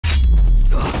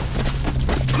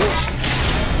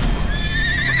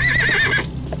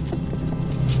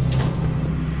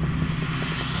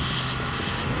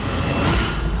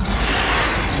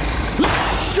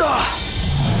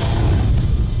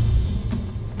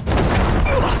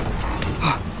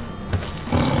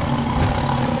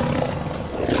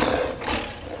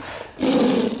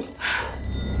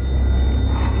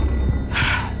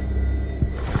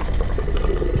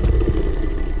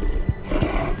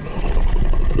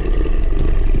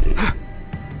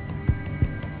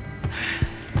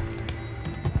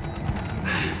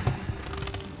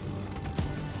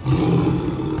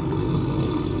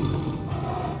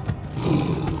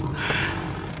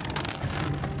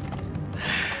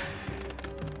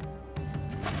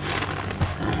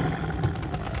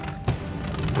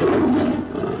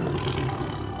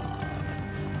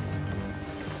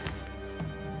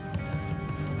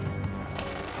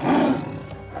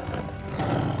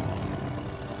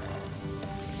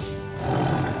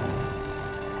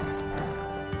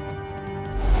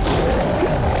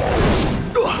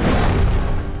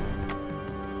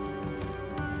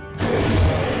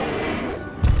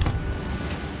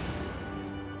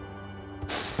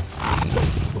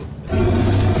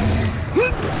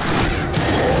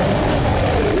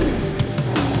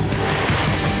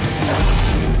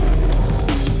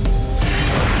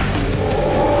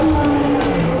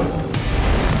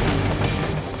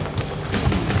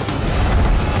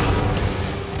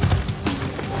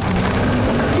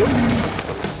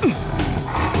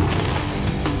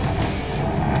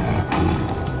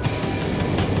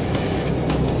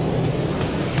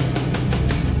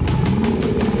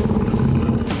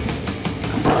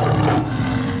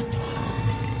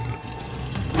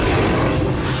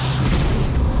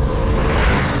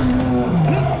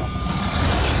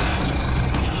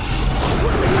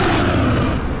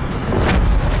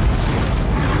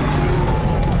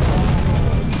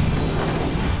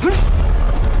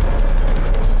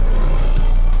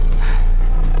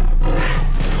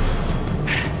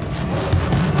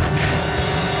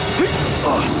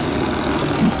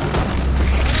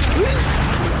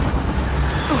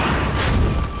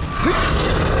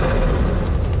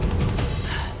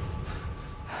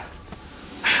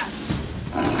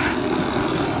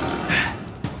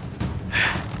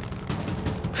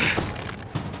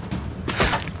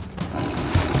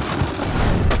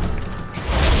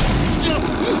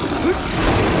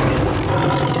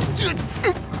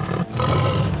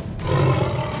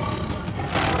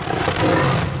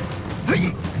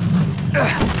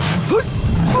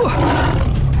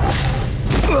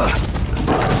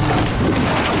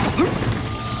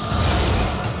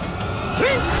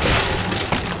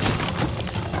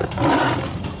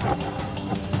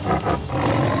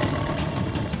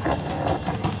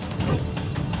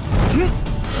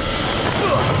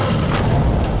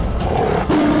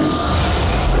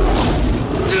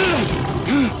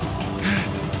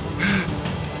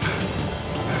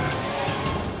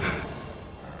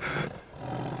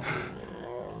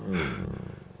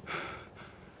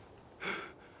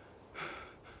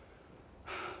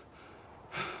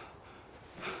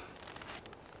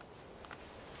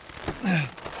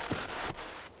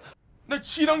那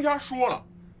七当家说了，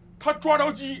他抓着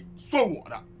鸡算我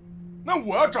的，那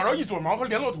我要找着一撮毛和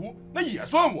联络图，那也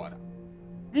算我的。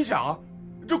你想啊，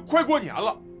这快过年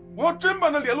了，我要真把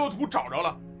那联络图找着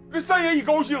了，这三爷一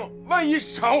高兴，万一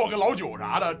赏我个老酒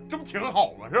啥的，这不挺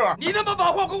好吗？是吧？你他妈把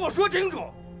话跟我说清楚！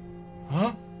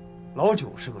啊，老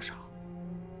九是个啥？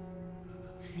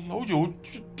老九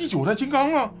第9代金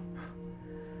刚啊。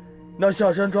那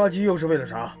下山抓鸡又是为了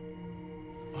啥？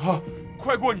啊，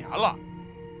快过年了。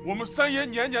我们三爷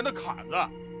年年的坎子，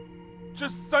这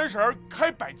30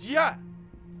开摆鸡宴。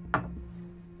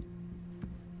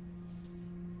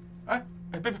哎，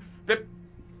别！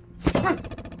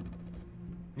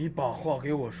你把话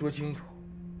给我说清楚，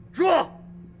说，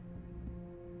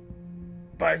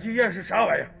摆鸡宴是啥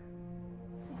玩意儿？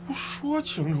我说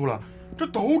清楚了，这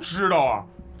都知道啊。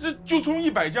这就从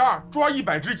100家抓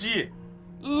100只鸡，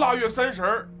腊月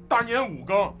30，大年5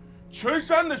更，全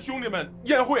山的兄弟们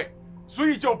宴会。所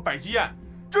以叫摆鸡宴，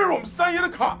这是我们三爷的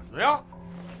坎子呀！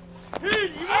去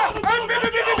你妈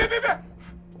的！别！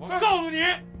我告诉你，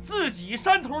自己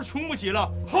山头穷不起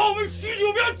了，好我们徐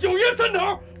九彪九爷山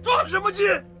头抓什么鸡？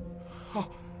啊，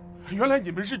原来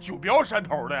你们是九彪山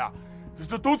头的呀！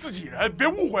这都自己人，别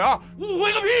误会啊！误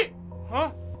会个屁！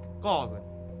啊！告诉你，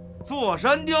坐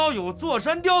山雕有坐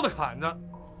山雕的坎子，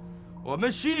我们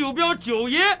徐九彪九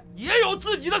爷也有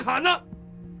自己的坎子。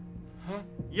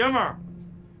爷们儿。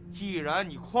既然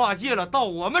你跨界了，到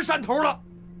我们山头了，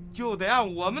就得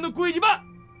按我们的规矩办。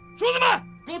兄弟们，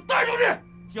给我带出去，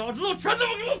脚趾头全他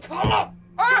妈给我砍了！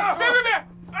哎，别！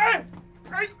哎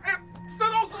，3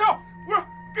刀4跳，不是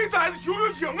给崽子求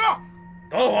情啊！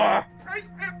等会儿。哎，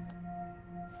别！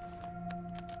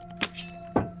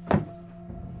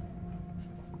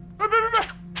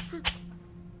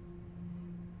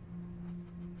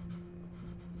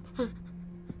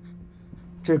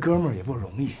这哥们儿也不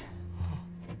容易。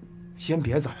先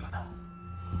别宰了他，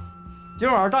今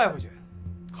晚上带回去，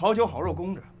好酒好肉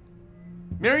供着。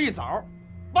明儿一早，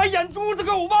把眼珠子给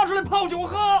我挖出来泡酒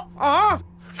喝。啊！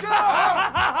是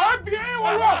啊！哎，别！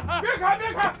我说，别砍！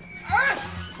哎，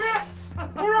别！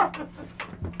不是。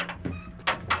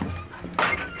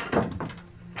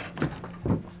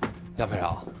杨排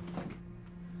长，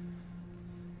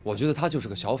我觉得他就是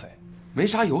个小匪，没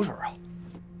啥油水啊。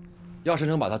要是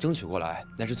能把他争取过来，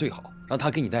那是最好，让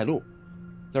他给你带路。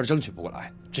要是争取不过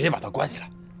来，直接把他关起来。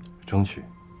争取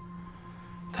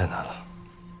太难了，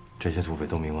这些土匪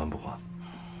都冥顽不化。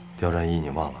刁战义你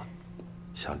忘了，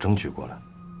想争取过来，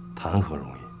谈何容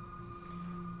易？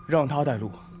让他带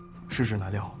路，世事难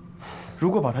料。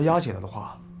如果把他押起来的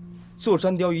话，座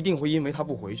山雕一定会因为他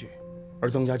不回去而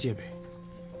增加戒备，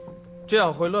这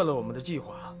样会乱了我们的计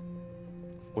划。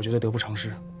我觉得得不偿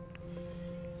失。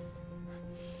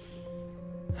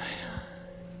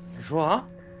说啊，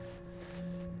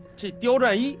这刁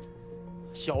战一、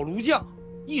小卢将、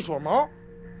一撮毛，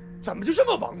怎么就这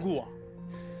么顽固啊？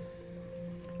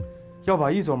要把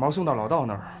一撮毛送到老道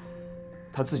那儿，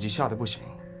他自己吓得不行，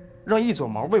让一撮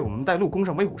毛为我们带路攻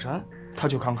上威虎山，他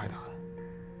就慷慨的很。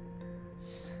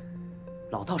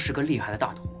老道是个厉害的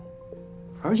大头目，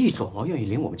而一撮毛愿意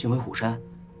领我们进威虎山，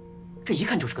这一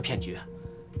看就是个骗局。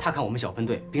他看我们小分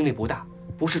队兵力不大，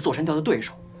不是座山雕的对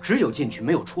手，只有进去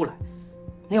没有出来。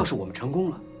那要是我们成功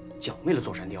了，剿灭了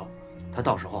座山雕，他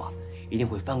到时候啊，一定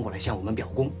会翻过来向我们表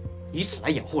功，以此来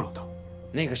掩护老道。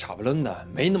那个傻不愣的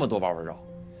没那么多弯弯绕，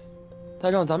但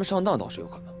让咱们上当倒是有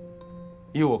可能。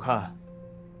依我看，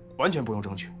完全不用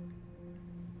争取，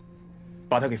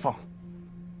把他给放了。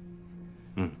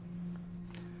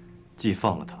既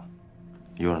放了他，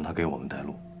又让他给我们带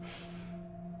路。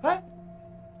哎，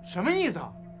什么意思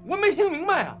啊？我没听明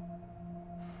白啊。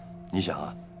你想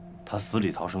啊，他死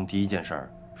里逃生第一件事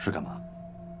儿是干嘛？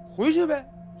回去呗，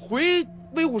回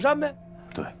威虎山呗。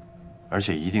对，而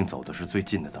且一定走的是最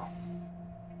近的道。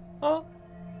啊，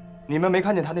你们没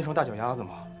看见他那双大脚丫子吗？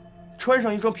穿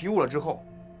上一双皮物了之后，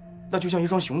那就像一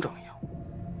双熊掌一样。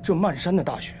这漫山的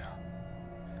大雪啊，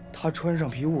他穿上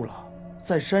皮物了，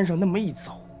在山上那么一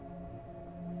走，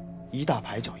一大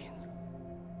排脚印子。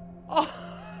啊，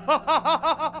哈哈哈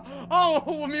哈哦，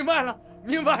我明白了，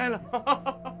明白了。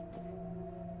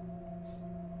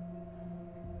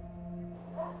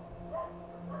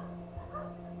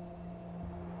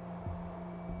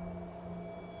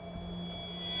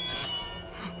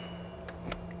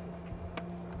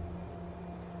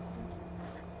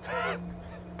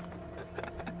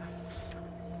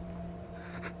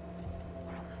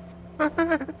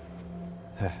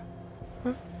哎，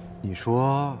你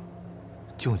说，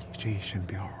就你这一身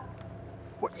膘，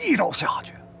我一刀下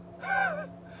去，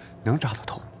能扎到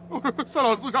头吗？三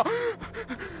老四少，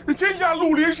天下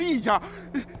绿林是一家，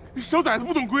小崽子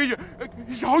不懂规矩，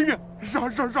饶一命，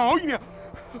饶一命！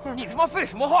你他妈废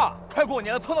什么话？快过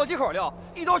年了，碰到几口料，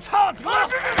一刀插得了。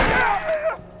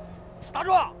大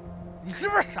壮，你是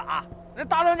不是傻？人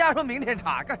大当家说明天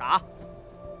插，干啥？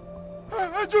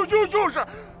就是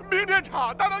明天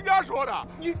插，大当家说的。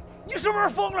你是不是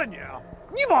疯了你？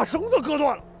你把绳子割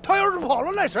断了，他要是跑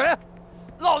了赖谁？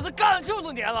老子干了这么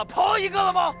多年了，跑一个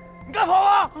了吗？你敢跑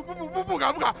吗？不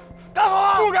敢，敢跑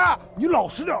吗？不敢。你老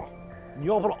实点，你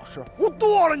要不老实，我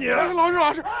剁了你！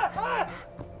老实。哎，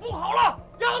不跑了，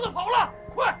鸭子跑了，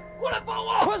快过来帮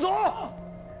我！快走！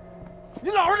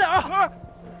你老实点啊！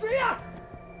追呀！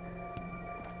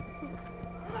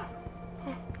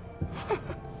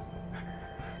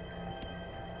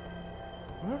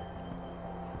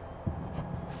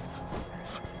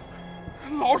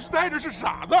老实待着是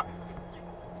傻子。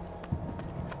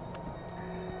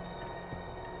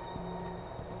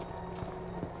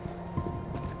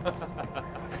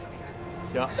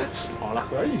行，好了，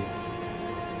可以。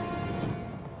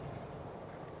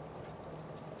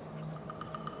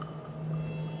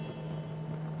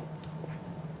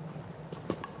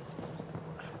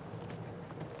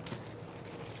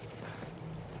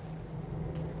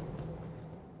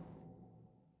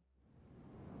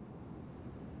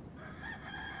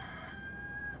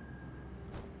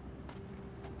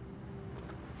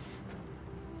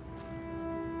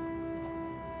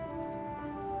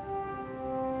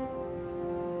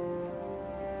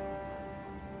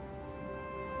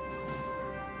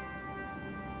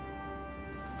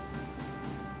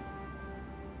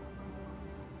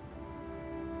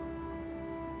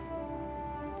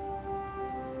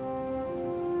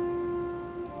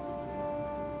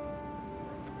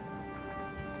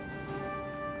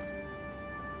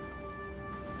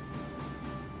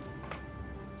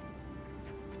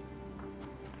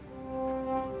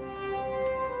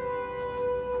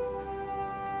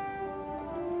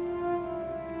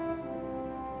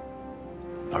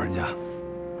老人家，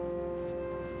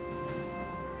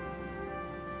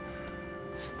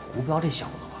胡彪这小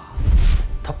子吧，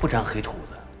他不沾黑土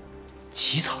的，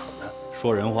起草的，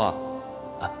说人话，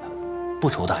不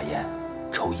抽大烟，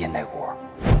抽烟袋锅。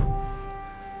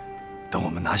等我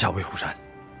们拿下威虎山，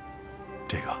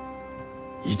这个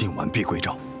一定完璧归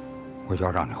赵。我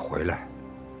要让你回来，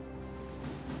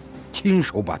亲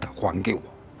手把它还给我。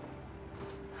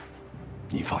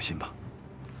你放心吧。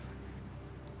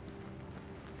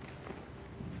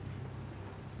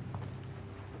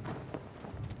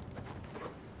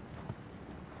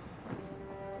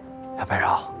白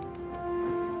绕，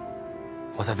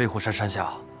我在威虎山山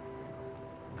下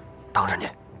等着你。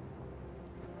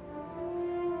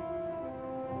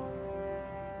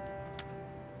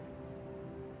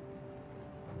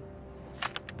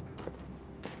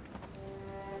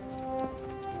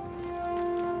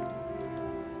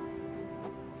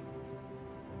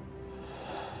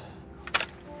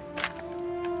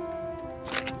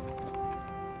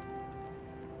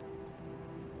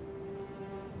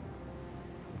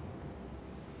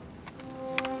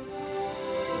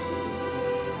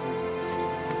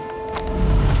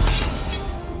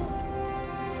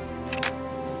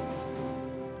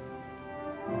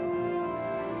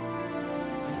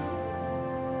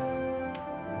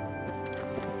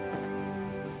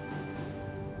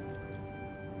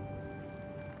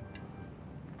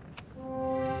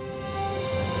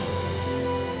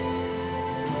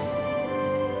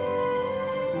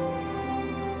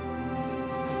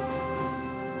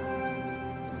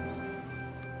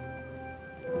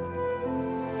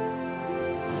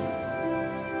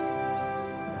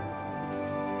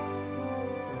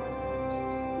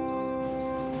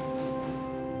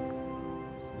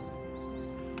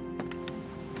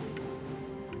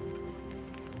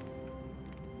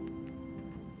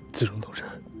自荣同志，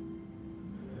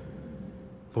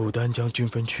牡丹江军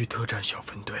分区特战小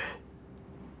分队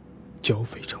剿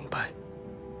匪成败，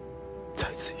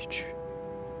在此一举。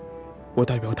我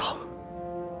代表党，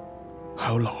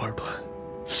还有老二团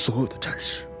所有的战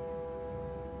士，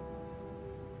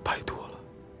拜托了。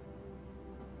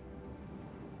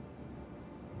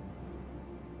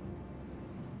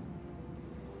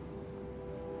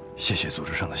谢谢组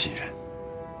织上的信任。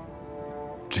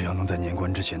只要能在年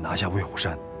关之前拿下魏虎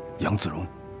山、杨子荣，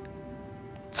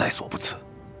在所不辞。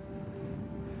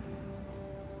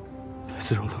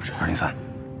自荣同志，203，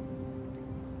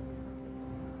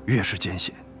越是艰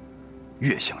险，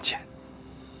越向前。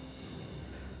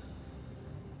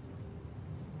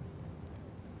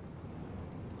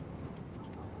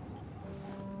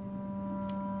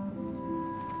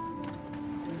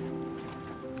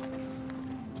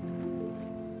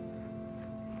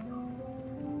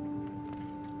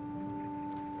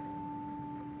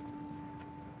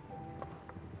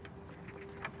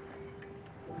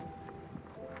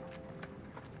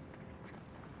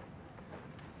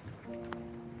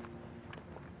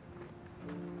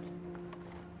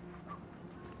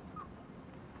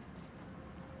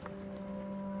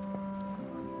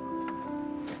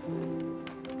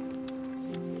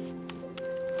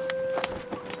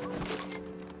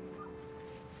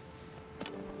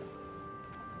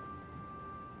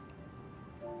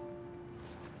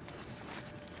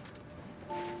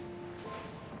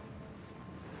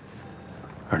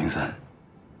203，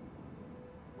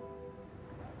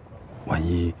万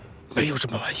一没有什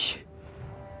么万一。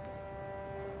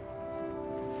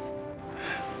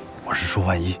我是说，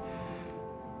万一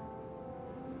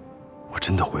我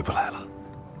真的回不来了，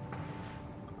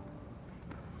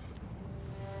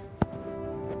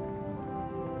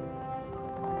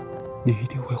你一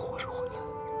定会活着回来，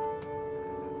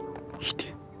一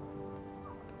定。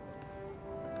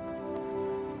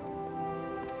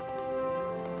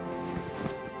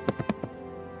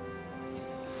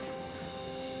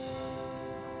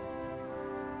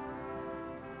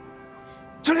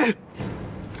这里。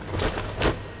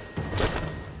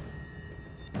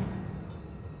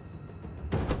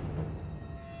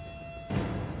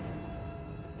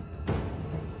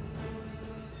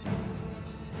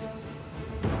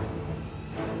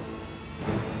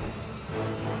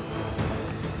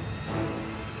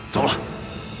走了。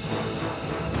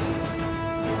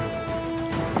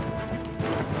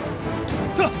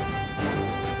撤。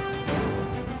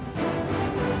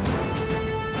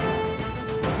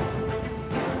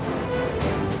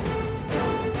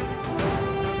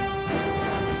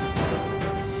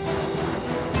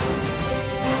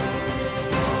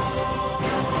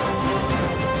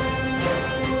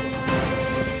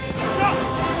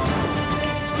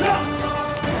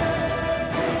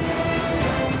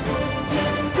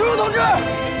同志，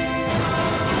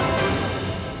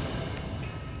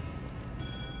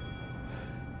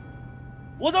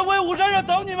我在威虎山上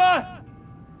等你们。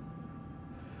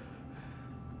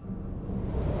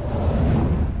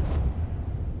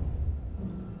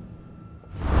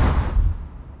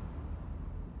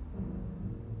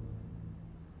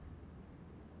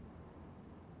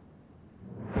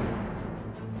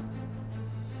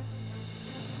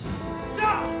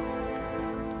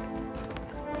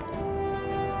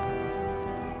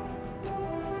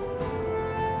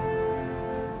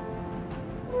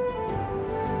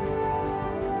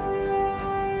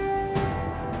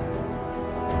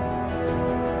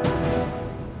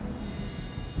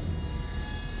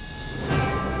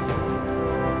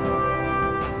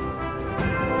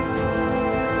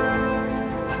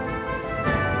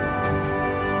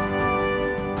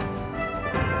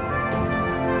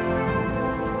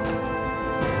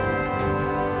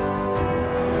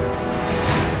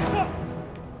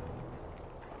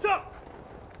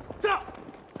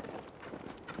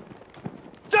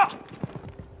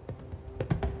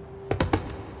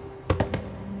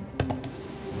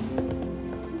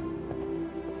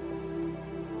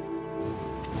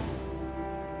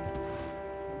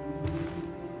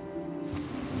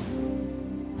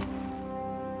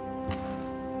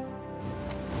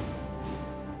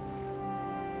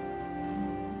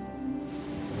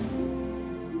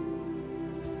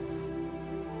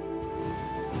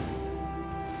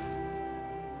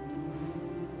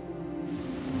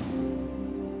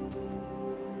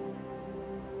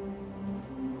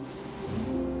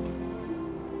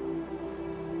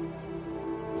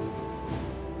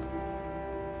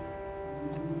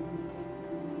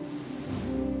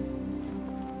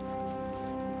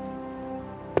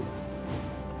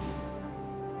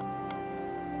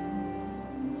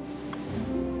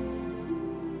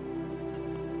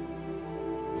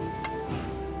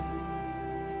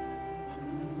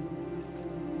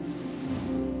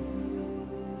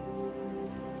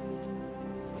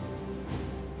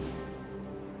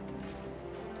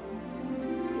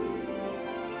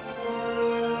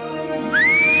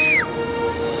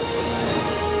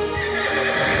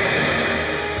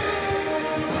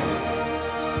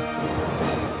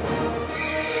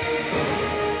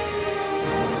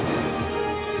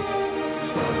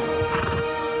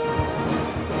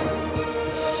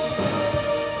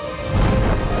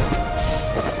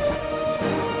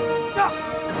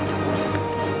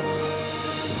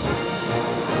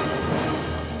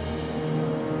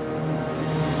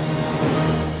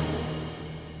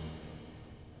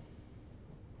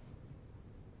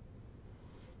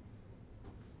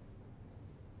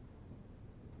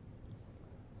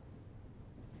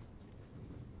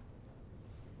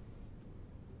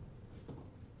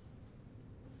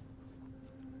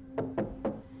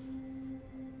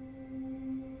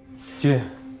进。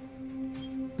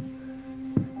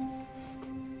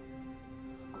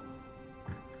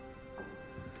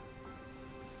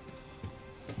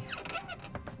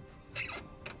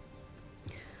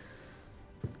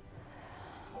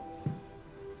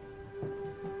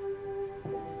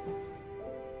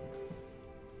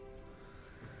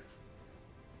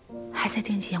还在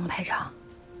惦记杨排长？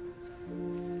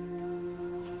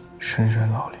深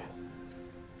山老林，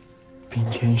冰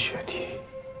天雪地，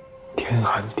天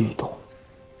寒地冻，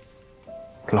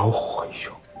老虎回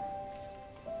凶。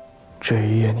这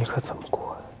一夜你可怎么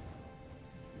过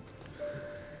呀？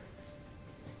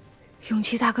永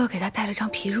琪大哥给他带了张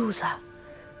皮褥子，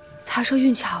他说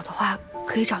运气好的话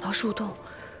可以找到树洞，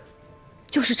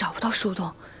就是找不到树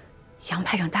洞，杨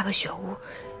排长搭个雪屋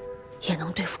也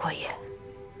能对付过夜。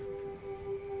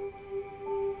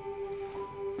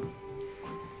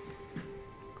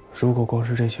如果光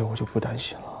是这些，我就不担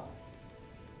心了。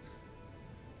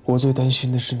我最担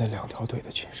心的是那2条腿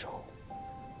的禽兽，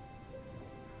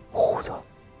虎子。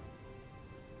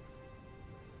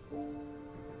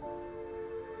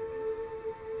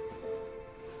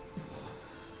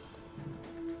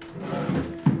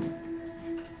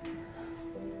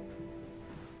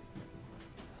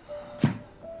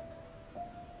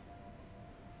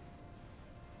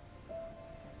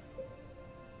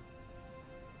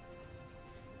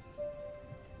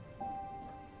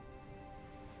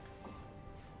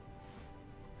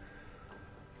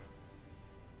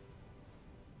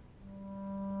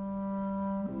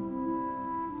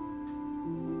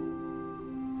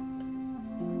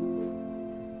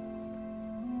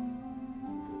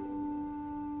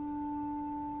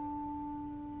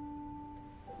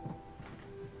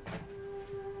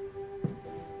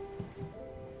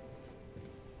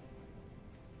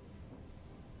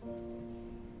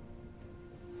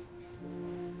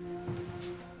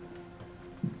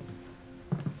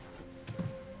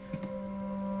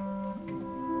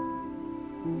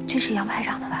这是杨排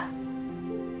长的吧？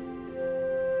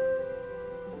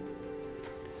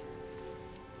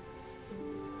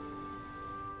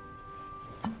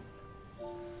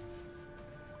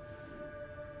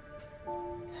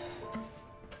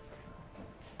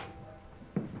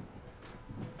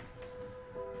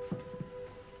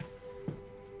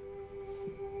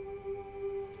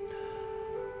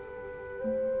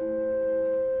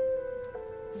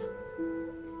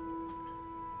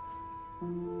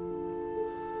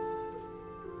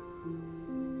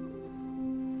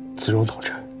子荣同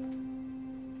志，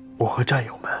我和战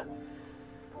友们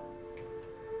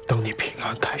等你平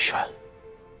安凯旋。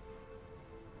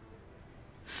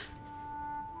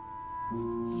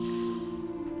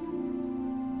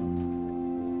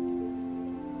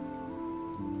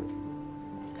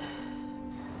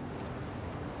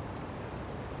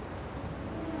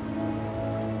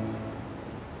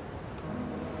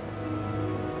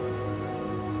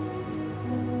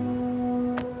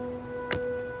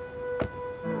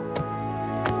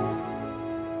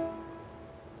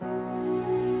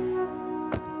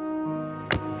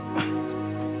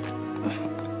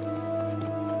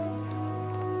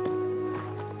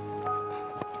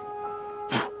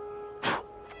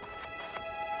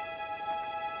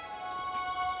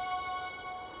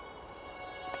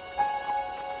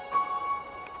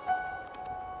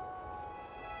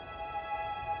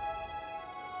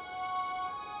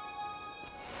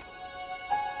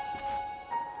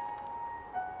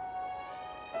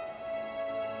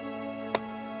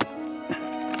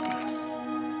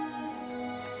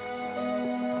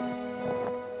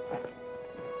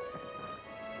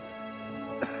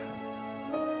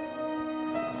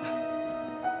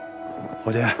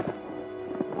伙计，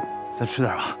再吃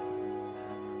点吧。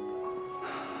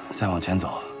再往前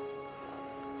走，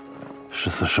是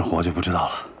死是活就不知道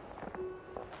了。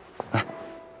来，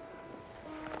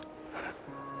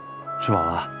吃饱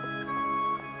了？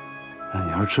那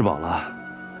你要是吃饱了，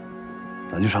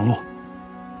咱就上路。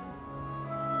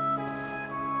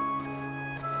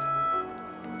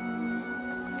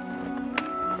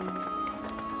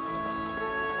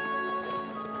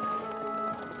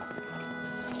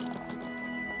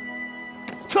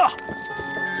撤！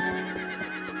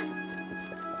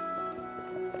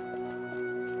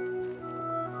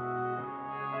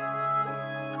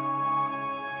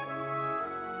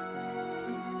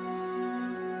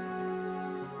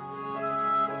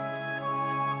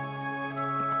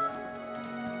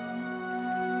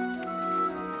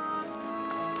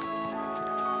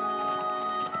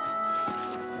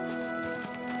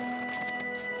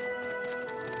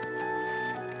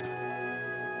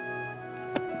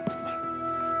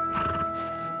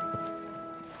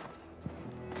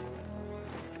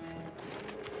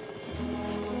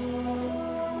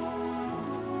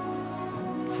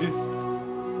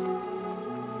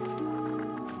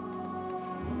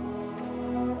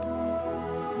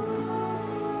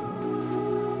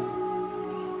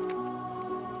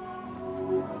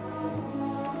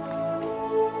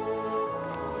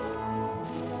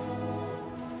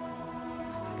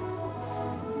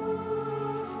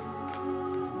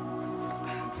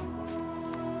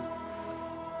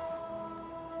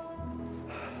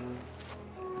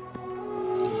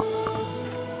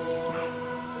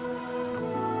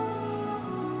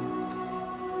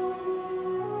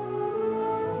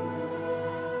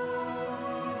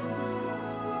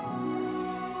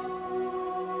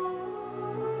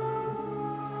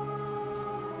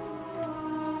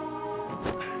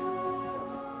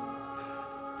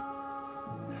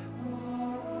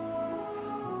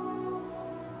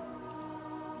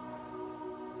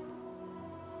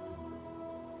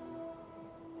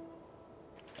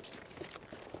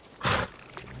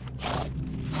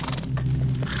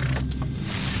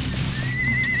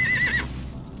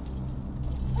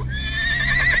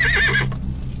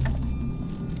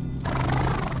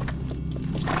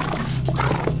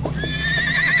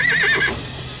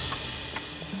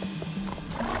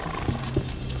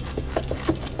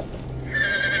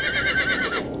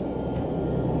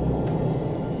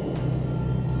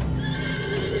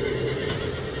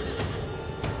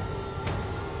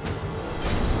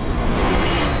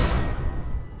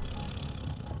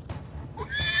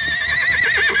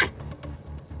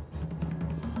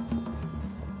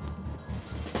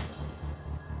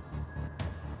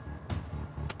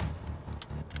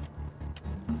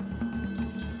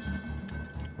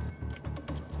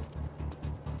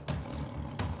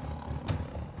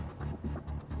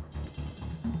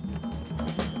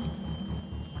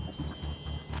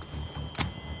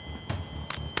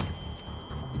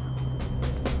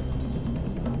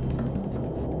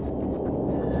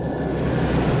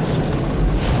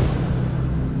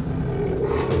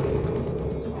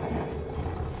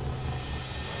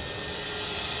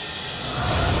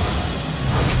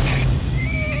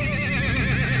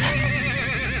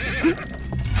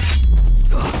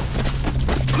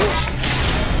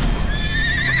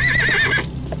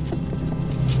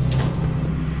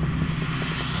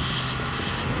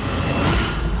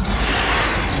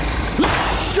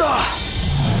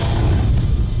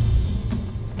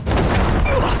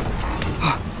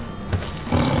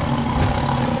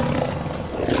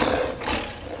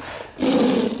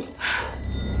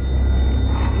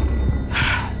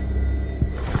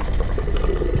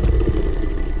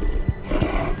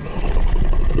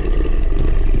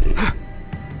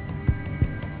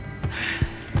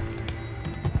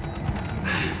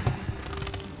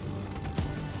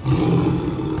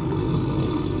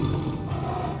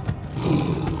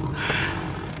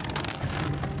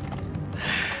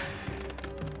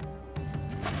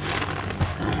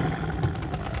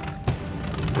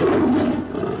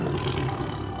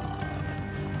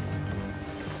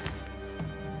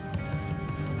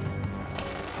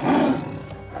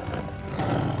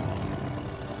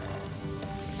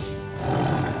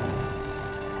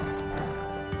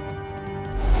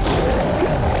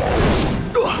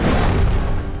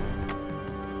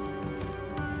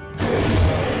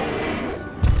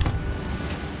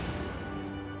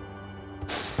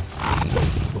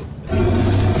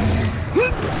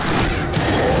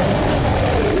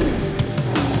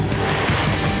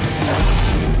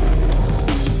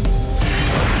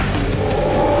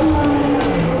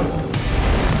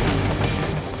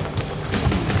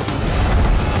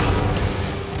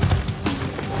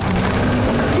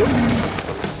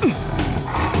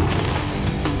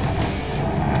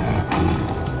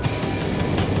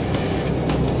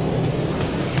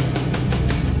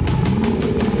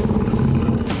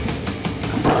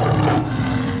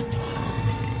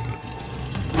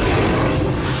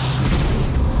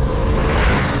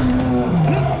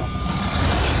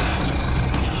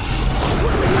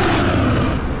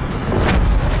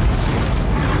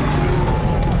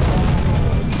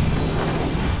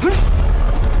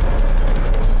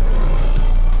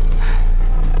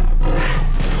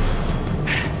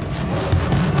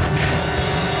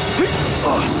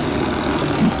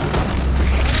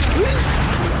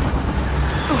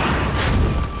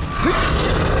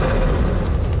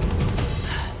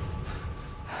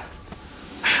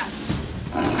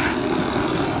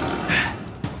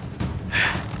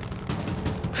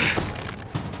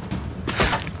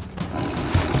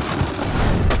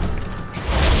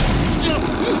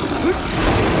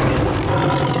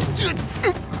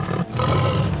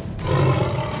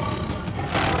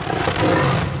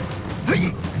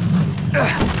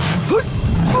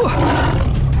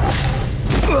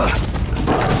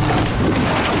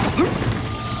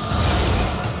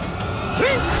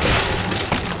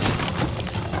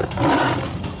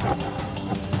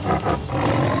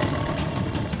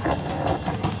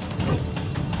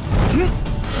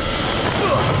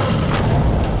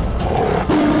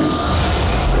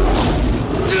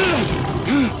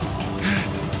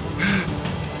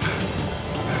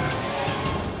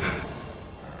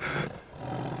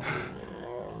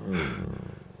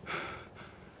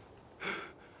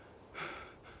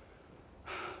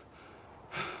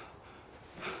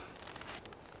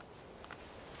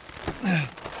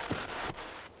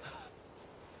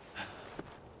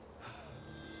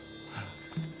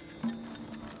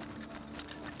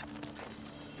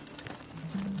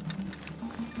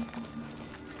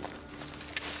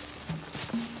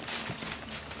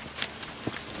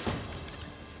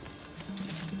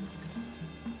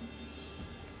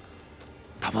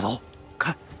大捕头，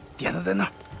看，点子在那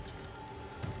儿。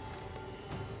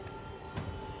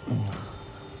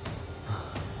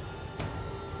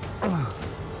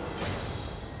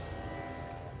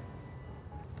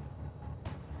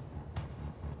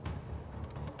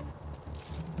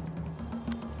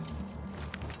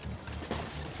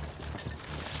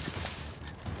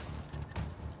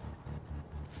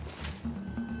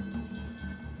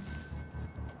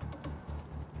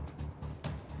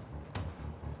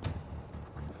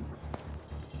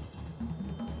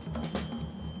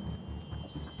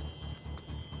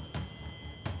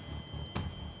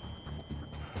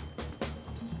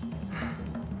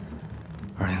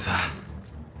203，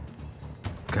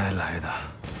该来的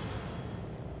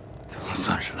总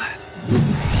算是来了。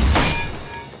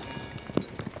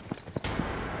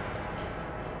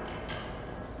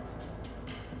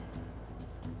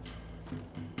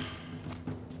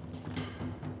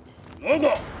蘑菇，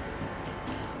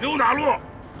溜哪路？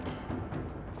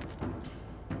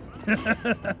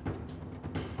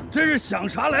真是想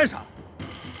啥来啥。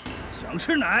想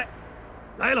吃奶，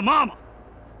来了妈妈；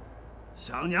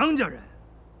想娘家人，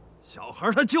小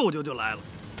孩他舅舅就来了。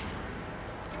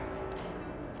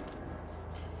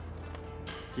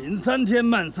紧3天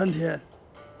慢3天，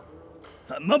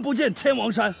怎么不见天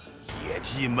王山？野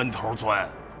鸡闷头钻，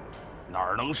哪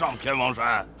儿能上天王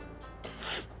山？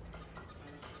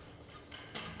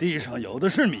地上有的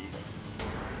是米，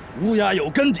乌鸦有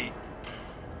根底。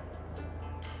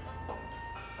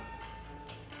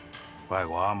外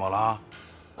国阿莫拉，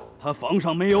他房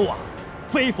上没有瓦，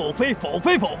非否非否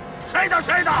非否。谁的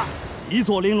谁的？一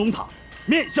座玲珑塔，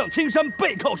面向青山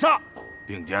背靠沙。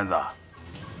并肩子，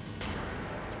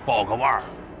报个腕儿。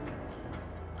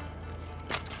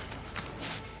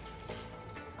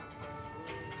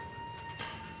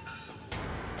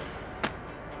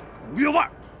古月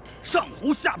腕，上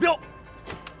湖下标。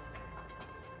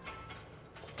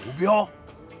胡彪，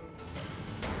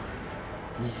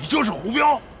你就是胡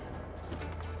彪？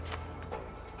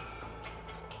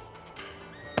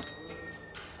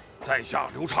在下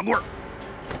刘长贵，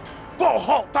报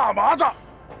号大麻子。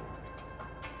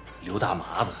刘大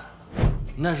麻子，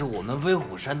那是我们威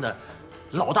虎山的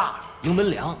老大营门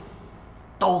梁，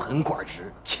刀狠管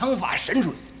直，枪法神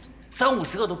准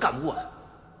，30-50个都干不过他。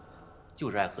就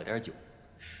是爱喝点酒，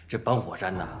这搬火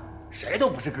山呐，谁都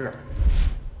不是个儿。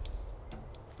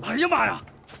哎呀妈呀！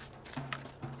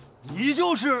你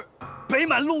就是北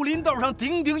满绿林道上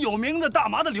鼎鼎有名的大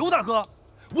麻子刘大哥，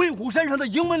威虎山上的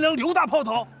营门梁刘大炮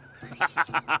头。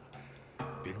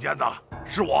并肩子，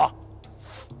是我。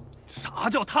啥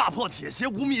叫踏破铁鞋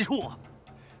无觅处啊？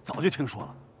早就听说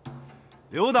了，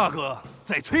刘大哥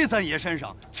在崔三爷身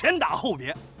上前打后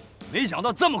别，没想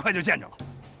到这么快就见着了。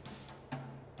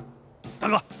大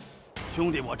哥，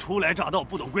兄弟我初来乍到，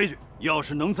不懂规矩，要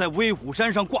是能在威虎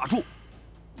山上挂住，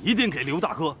一定给刘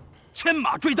大哥牵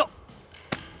马追悼。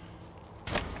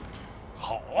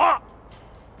好啊，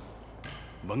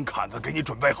门槛子给你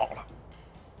准备好了。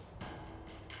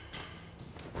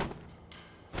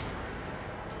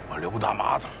我刘大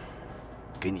麻子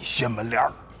给你掀门帘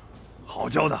儿，好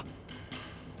教的，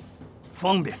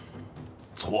方便，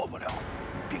错不了，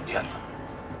并肩子。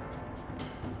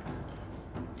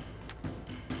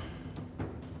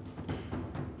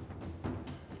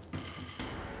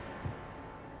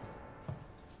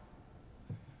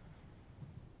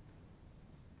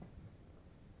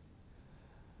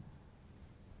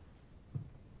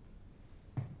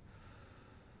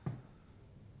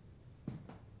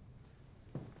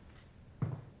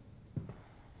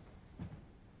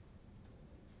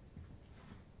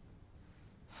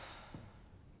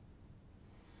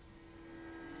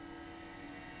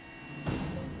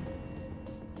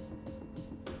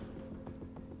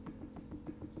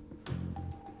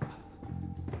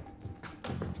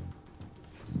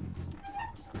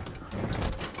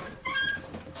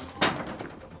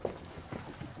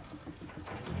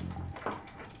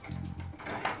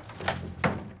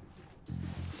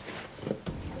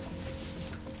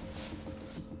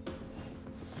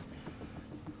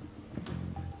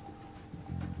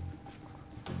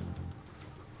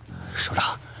首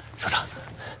长，首长，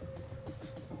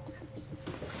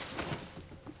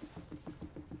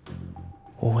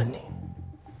我问你，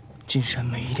进山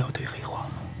没一定要对黑话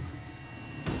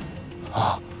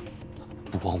啊！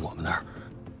不光我们那儿，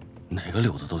哪个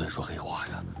柳子都得说黑话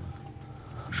呀。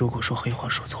如果说黑话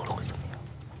说错了会怎么样？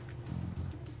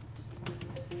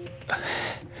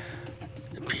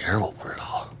别人我不知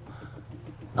道，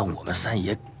那我们三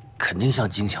爷肯定像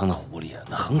金枪的狐狸，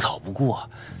那横草不过，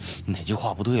哪句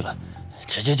话不对了，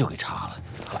直接就给插了。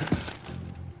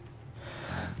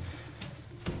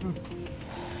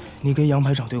你跟杨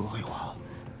排长对过黑话，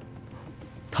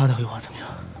他的黑话怎么样？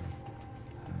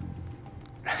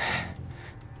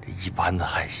这一般的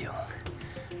还行，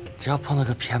只要碰到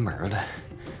个偏门的，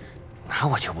那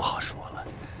我就不好说了。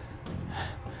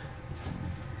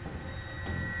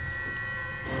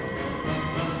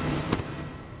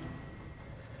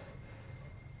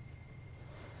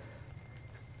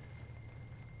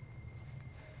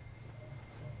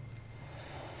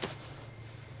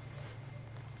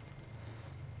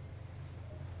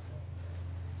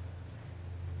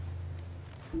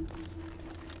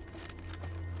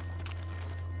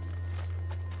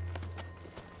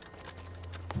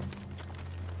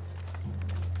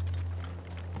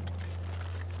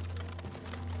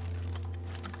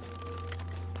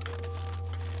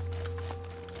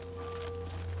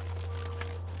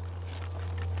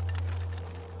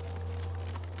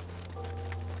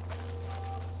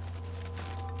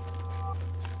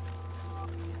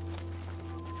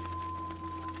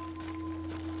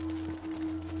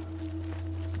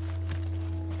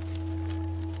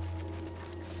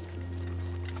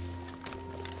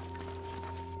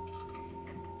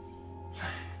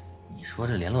你说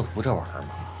这联络图这玩意儿嘛，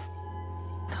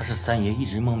他是三爷一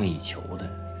直梦寐以求的。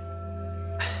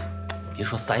别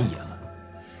说三爷了，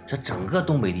这整个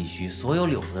东北地区所有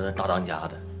柳子的大当家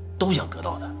的都想得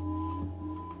到他。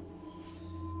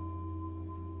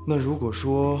那如果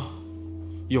说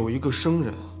有一个生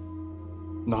人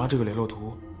拿这个联络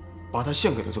图把他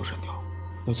献给了座山雕，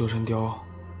那座山雕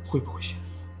会不会信？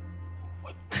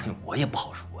我也不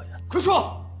好说呀。快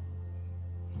说！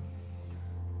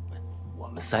我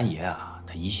们三爷啊，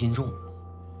他疑心重，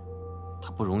他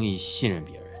不容易信任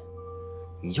别人。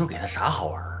你就给他啥好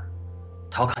玩儿，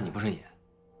他要看你不顺眼，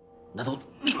那都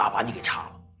立马把你给插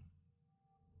了。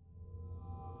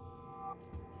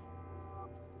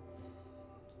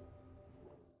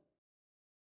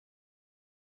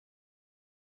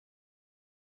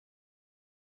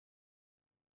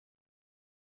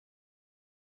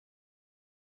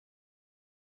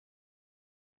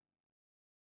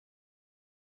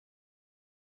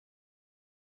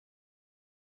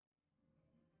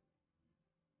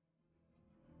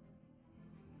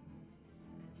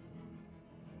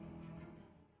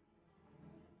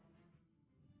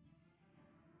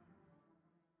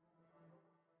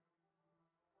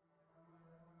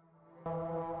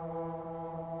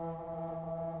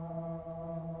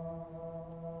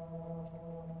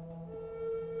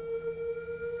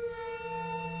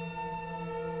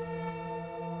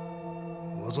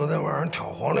 我昨天晚上挑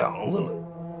黄梁子了，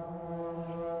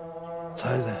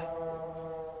猜猜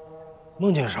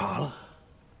梦见啥了？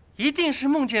一定是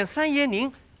梦见三爷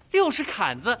您60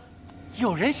坎子，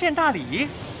有人献大礼。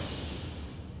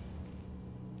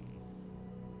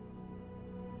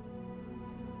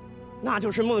那就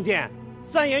是梦见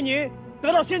三爷您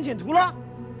得到先遣图了。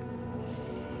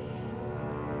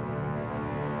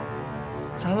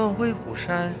咱们威虎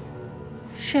山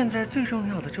现在最重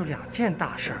要的就2件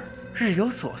大事儿。 日有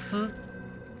所思，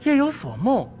夜有所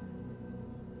梦。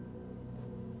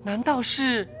难道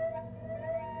是？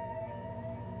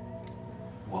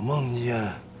我梦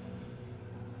见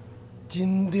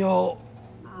金雕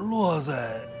落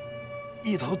在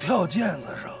一头跳涧子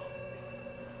上，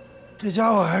这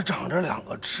家伙还长着2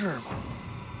个翅膀，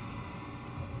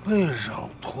背上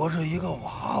驮着一个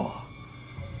娃娃，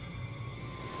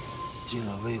进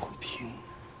了威虎厅，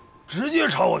直接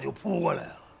朝我就扑过来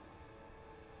了。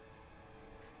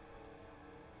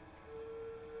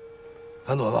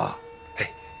 潘朵子，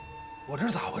哎，我这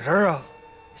是咋回事啊？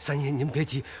三爷您别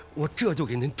急，我这就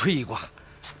给您推一卦。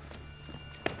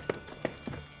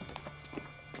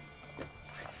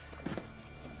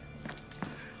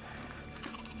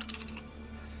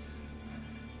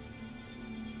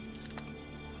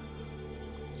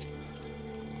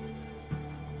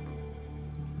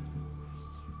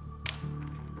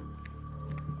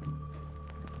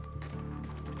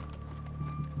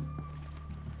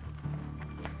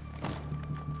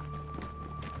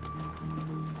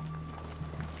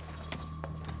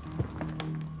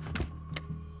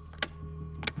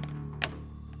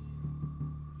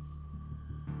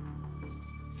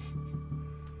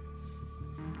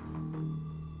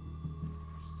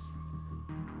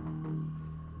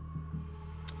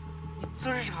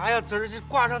这是啥呀？这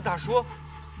卦上咋说？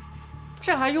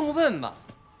这还用问吗？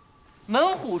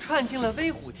猛虎窜进了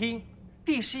威虎厅，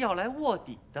必是要来卧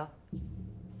底的，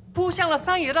扑向了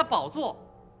三爷的宝座。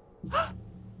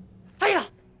哎呀，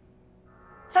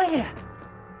三爷，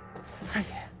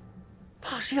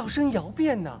怕是要生谣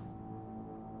辩呢。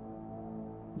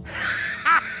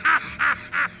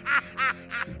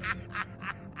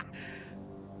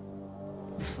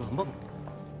此梦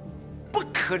不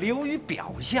可流于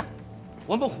表象。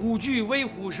 我们虎踞威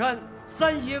虎山，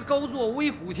三爷高坐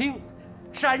威虎厅，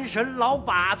山神老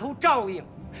把头照应，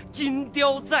金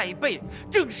雕在背，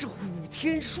正是虎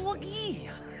天双翼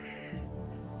呀！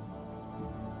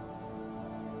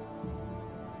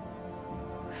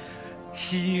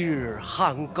昔日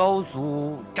汉高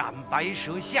祖斩白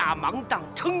蛇下芒砀，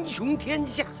称雄天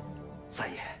下。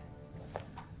三爷，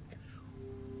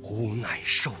吾乃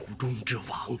兽中之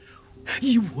王。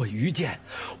 依我愚见，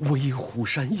威虎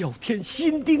山要添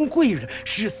新丁贵人，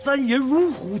使三爷如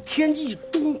虎添翼，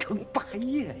终成霸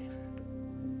业呀！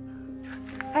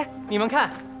哎，你们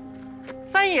看，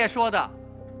三爷说的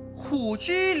“虎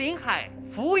居临海，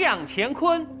俯仰乾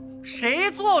坤，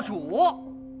谁做主？”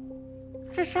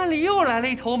这山里又来了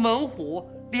一头猛虎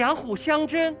，2虎相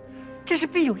争，这是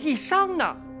必有一伤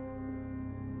呢。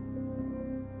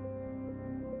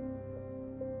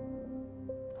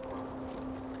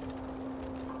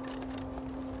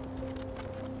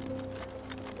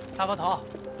 大包头，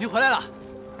您回来了。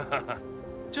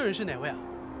这人是哪位啊？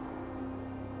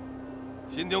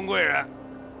新丁贵人，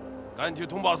赶紧去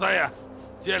通报三爷，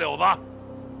接柳子。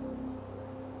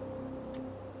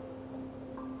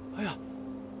哎呀，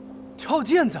跳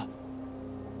涧子，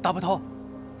大包头，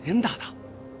您打的？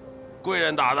贵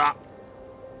人打的。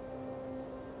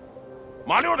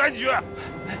马六，赶紧去。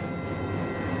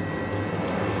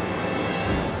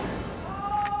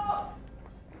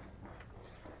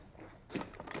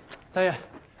三爷，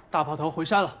大炮头回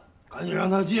山了，赶紧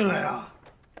让他进来呀！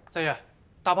三爷，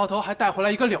大炮头还带回来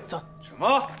一个柳子。什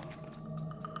么？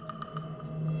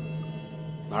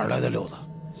哪儿来的柳子？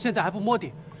现在还不摸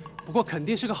底，不过肯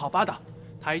定是个好八大。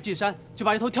他一进山就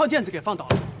把一头跳毽子给放倒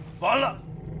了。完了，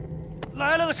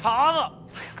来了个茬子！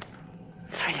哎呀，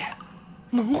三爷，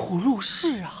猛虎入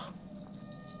室啊！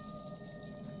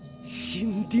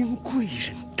新丁贵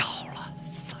人到了，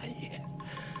三爷。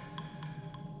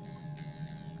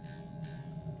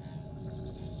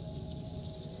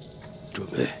准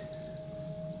备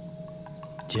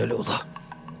接柳子。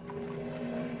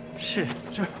是。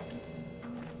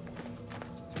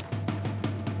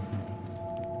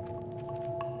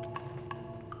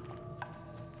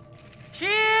切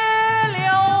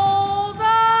柳子！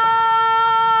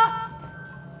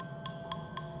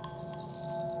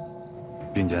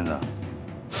并肩子，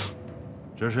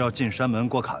这是要进山门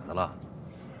过坎子了。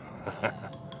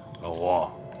老胡，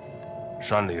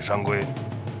山里山规，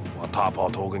我大炮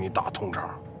头给你打通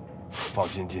场，放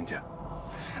心进去。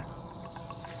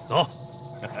走，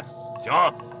请。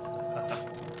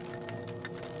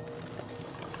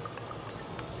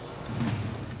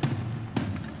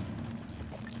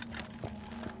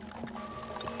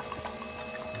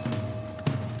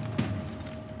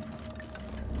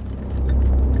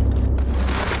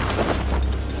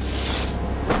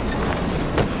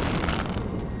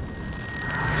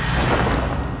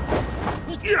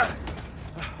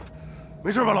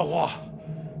没事吧，老胡？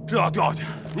这要掉下去，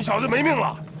你小子没命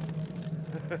了。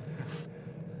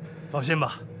放心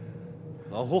吧，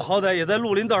老胡好歹也在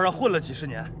绿林道上混了几十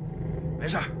年，没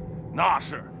事。那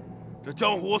是，这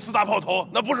江湖四大炮头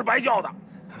那不是白叫的。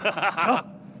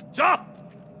请。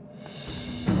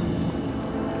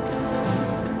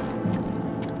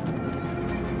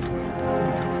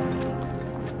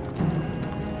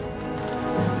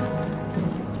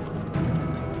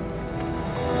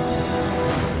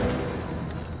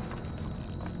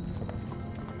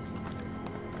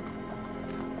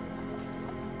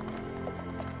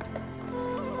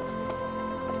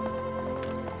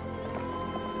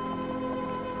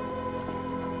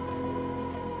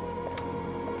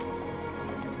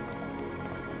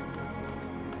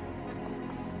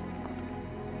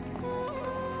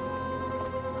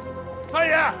三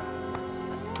爷，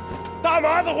大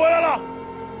麻子回来了。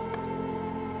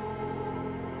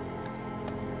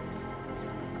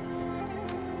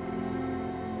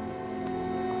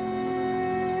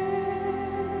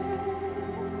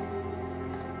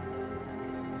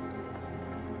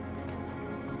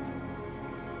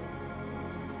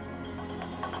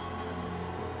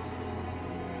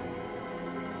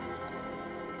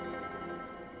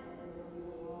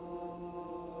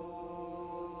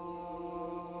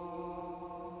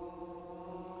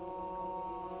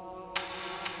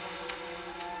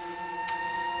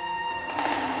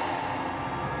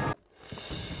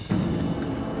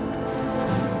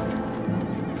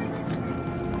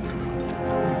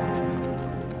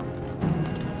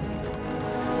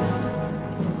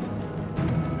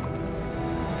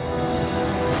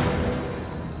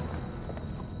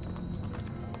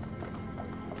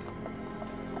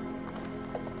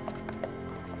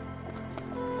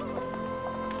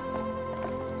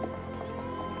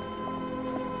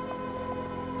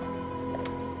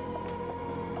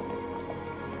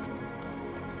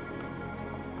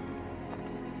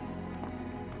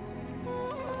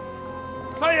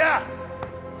三爷，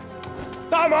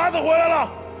大麻子回来了。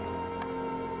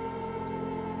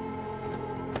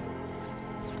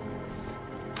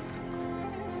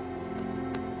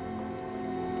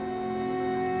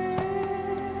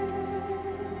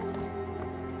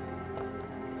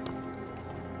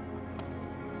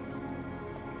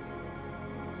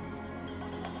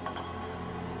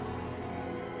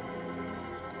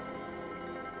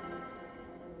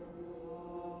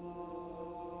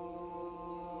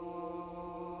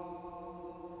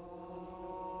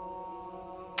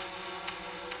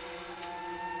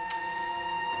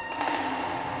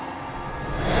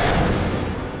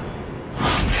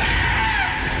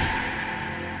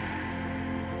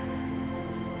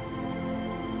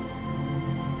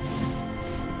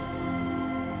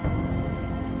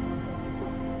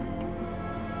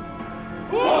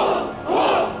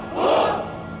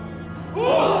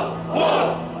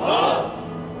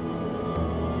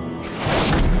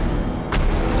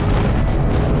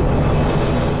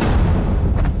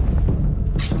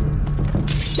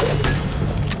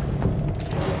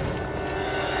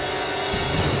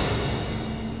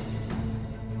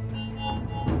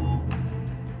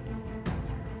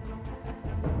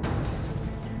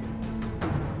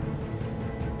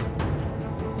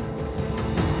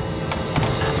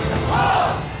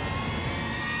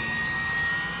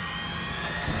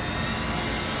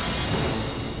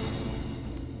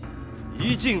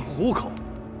一进虎口，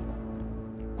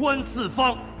观四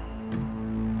方，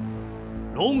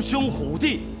龙兄虎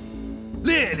弟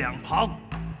列两旁，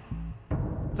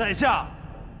在下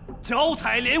脚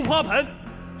踩莲花盆，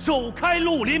手开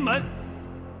绿林门。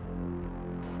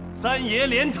三爷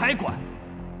莲台馆，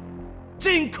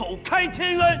金口开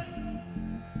天恩。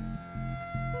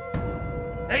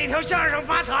哪条相声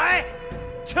发财？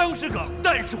枪是梗，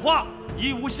弹是花，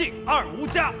一无姓，二无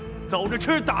家，走着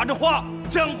吃，打着花，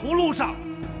江湖路上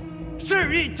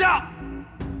是一家。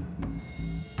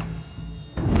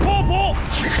托福，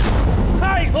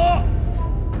太和。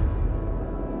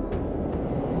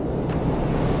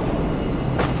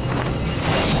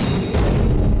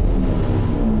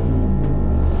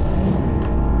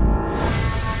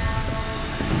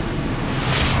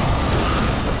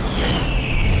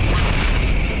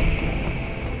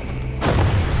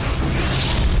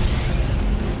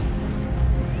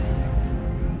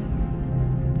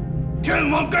天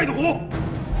王盖土，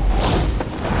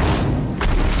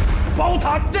宝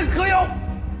塔镇河妖。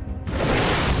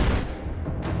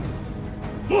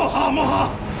莫哈莫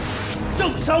哈，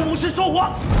正山武士说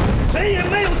话，谁也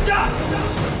没有家。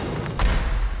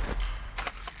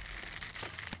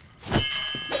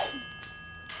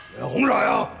脸红啥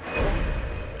呀？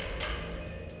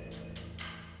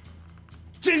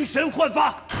精神焕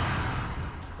发，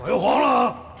咋又黄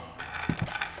了？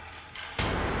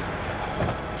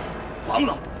黄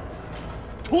了，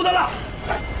秃的了。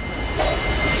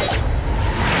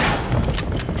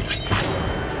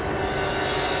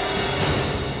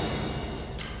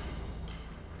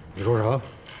你说啥？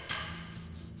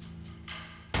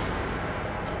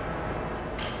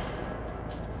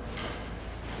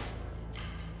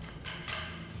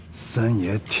三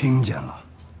爷听见了。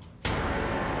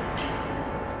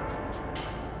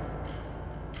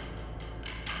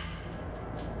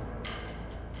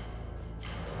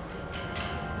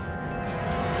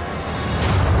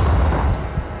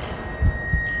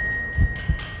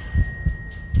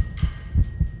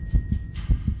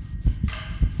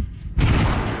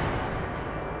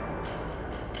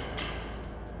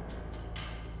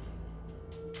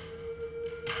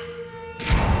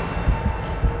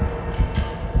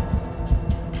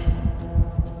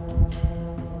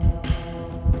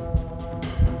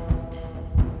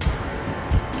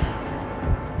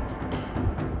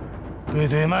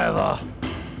对麦子，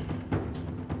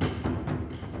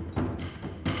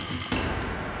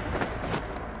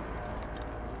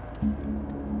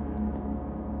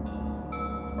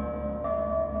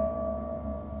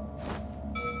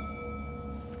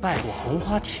拜过红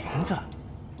花亭子，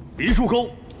梨树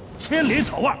沟，千里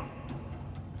草外，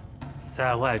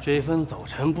在外追风走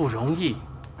尘不容易。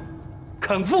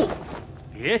肯父，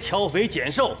别挑肥拣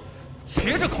瘦，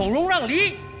学着孔融让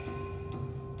梨。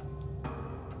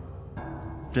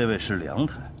这位是梁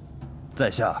台，在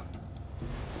下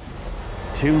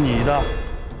听你的。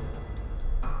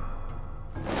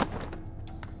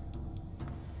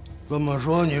这么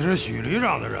说你是许旅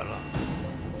长的人了？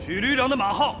许旅长的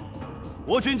马号，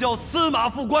国军叫司马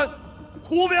副官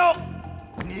胡彪。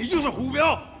你就是胡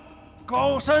彪，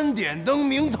高山点灯，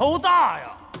名头大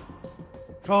呀！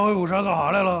上回虎山干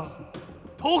啥来了？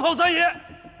投靠三爷，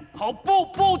好步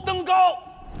步登高。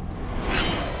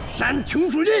山穷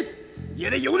水尽，也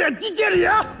得有点地界里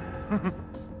啊！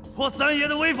托三爷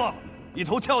的威风，一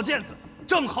头跳毽子，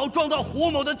正好撞到胡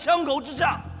某的枪口之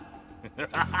下。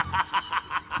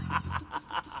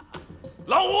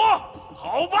老胡，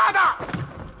好霸道！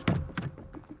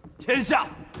天下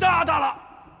大大了。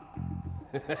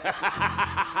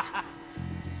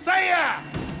三爷，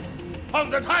碰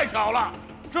得太巧了，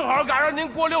正好赶上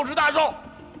您过60大寿，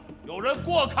有人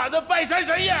过坎的拜山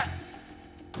神宴。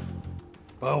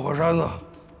搬火山子。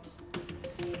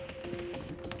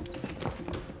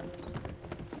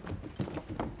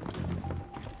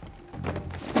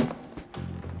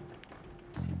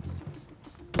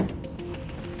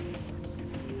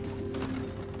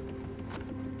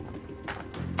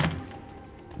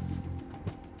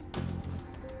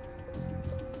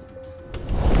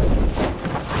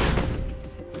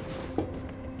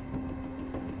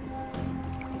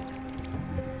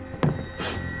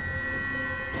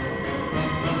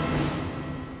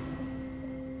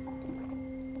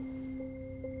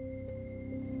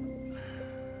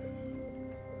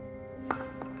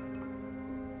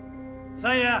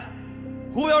三爷，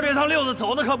胡彪这趟溜子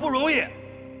走的可不容易。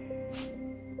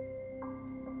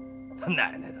他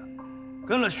奶奶的，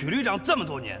跟了许旅长这么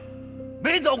多年，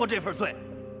没遭过这份罪。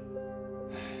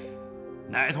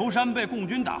奶头山被共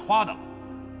军打花的了，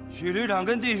许旅长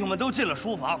跟弟兄们都进了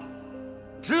书房，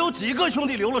只有几个兄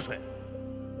弟流了水。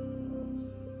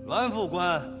栾副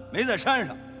官没在山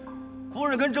上，夫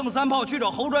人跟郑三炮去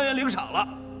找侯专员领赏了，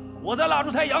我在蜡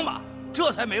烛台养马，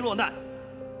这才没落难。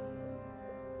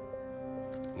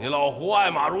你老胡爱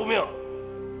马如命，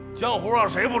江湖上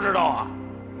谁不知道啊？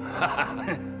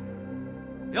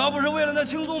要不是为了那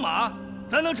青鬃马，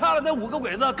咱能差了那5个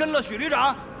鬼子跟了许旅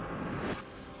长？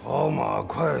好马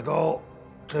快刀，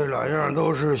这2样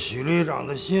都是许旅长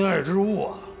的心爱之物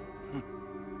啊。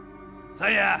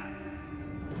三爷，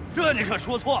这你可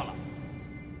说错了，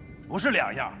不是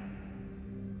2样，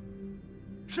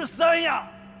是3样。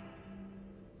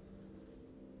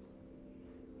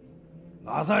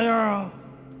哪3样啊？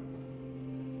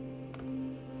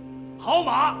好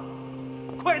马、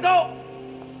快刀、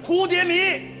蝴蝶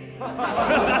迷。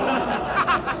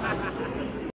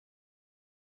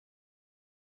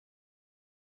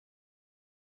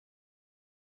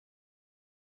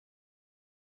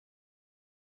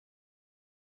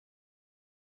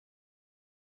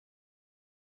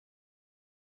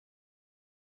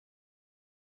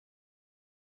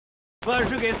算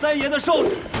是给三爷的寿礼。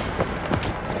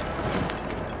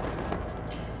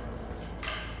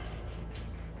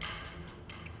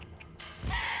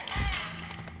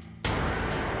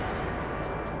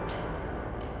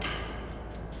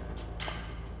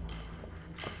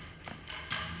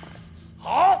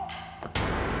好，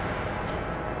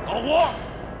老胡，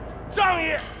仗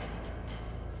义，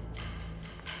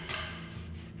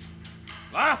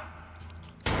来，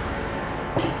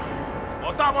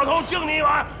我大把头敬你一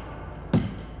碗。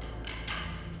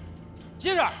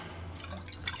接着。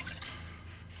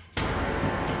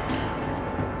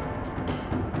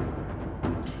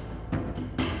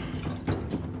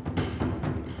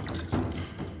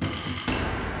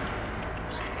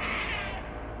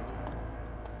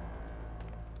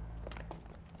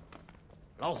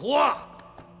老胡啊，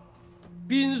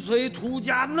滨绥涂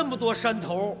家那么多山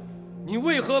头，你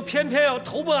为何偏偏要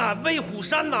投奔俺威虎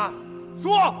山呢？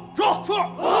说。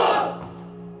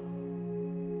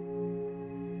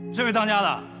这位当家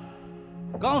的，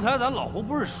刚才咱老胡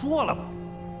不是说了吗？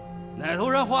哪头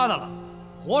人花的了，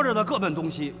活着的各奔东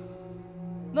西。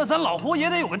那咱老胡也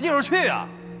得有个地方去啊。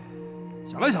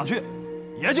想来想去，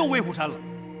也就威虎山了。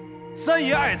三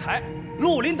爷爱财，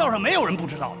绿林道上没有人不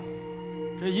知道的。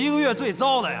这1个月最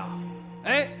糟的呀，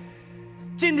哎，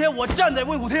今天我站在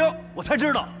威虎厅，我才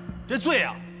知道这罪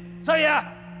啊，三爷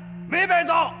没白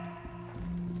遭。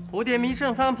蝴蝶迷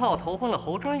郑三炮投奔了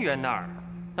侯专员那儿。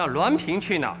那栾平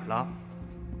去哪儿了？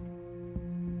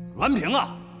栾平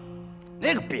啊，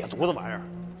那个瘪犊子玩意儿，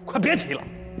快别提了。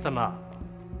怎么，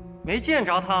没见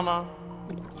着他吗？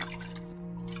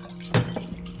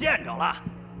见着了。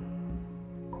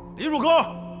李主沟，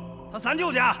他3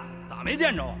舅家咋没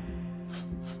见着啊？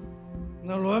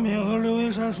那栾平和刘云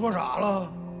山说啥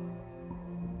了？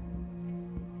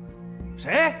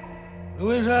谁？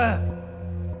刘云山。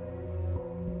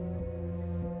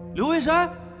刘云山。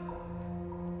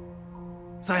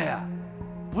三爷，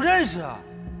不认识啊，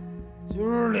就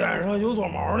是脸上有撮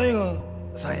毛那个。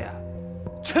三爷，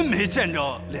真没见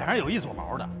着脸上有一撮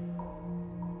毛的。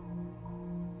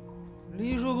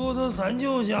李树沟他3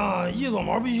舅家一撮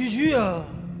毛必须去啊。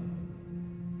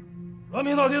栾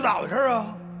平到底咋回事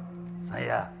啊？三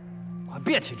爷，快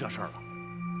别提这事儿了，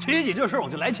提起这事儿我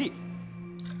就来气。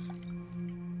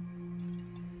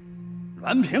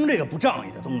栾平这个不仗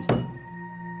义的东西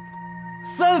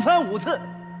，3番5次。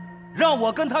让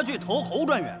我跟他去投侯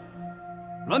专员。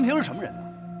栾平是什么人呢？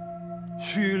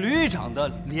许旅长的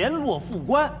联络副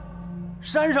官，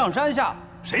山上山下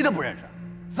谁他不认识？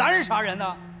咱是啥人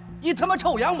呢？一他妈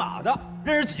臭养马的，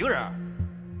认识几个人？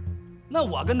那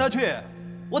我跟他去，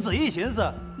我仔细一寻思，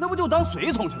那不就当随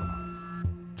从去了吗？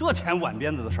这舔碗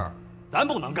鞭子的事儿，咱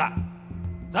不能干，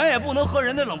咱也不能喝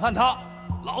人家冷饭汤，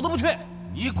老子不去。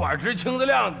你管直青子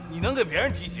亮，你能给别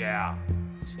人提鞋呀？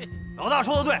老大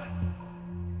说的对。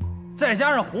再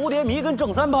加上蝴蝶迷跟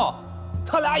郑三炮，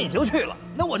他俩已经去了，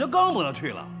那我就更不能去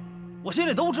了。我心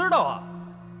里都知道啊，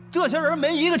这些人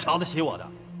没一个瞧得起我的，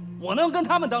我能跟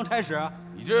他们当差使？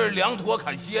你这是量砣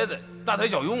砍蝎子，大材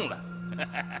小用了。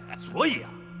所以啊，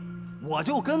我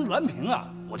就跟栾平啊，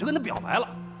我就跟他表白了，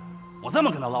我这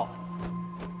么跟他唠的。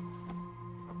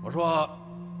我说，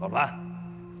老栾，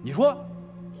你说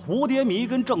蝴蝶迷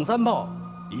跟郑三炮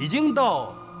已经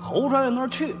到侯专员那儿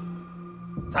去，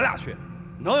咱俩去。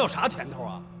能有啥甜头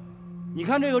啊？你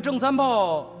看这个郑三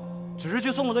炮，只是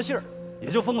去送了个信儿，也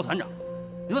就封个团长。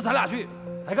你说咱俩去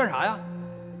还干啥呀？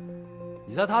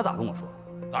你猜他咋跟我说？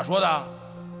咋说的？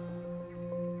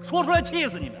说出来气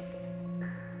死你们！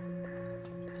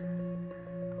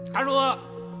他说：“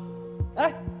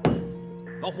哎，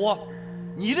老胡，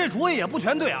你这主意也不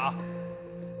全对啊！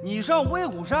你上威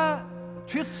虎山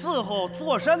去伺候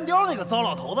坐山雕那个糟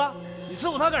老头子，你伺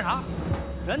候他干啥？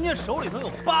人家手里头有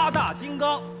8大金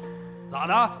刚，咋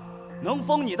的？能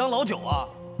封你当老九啊？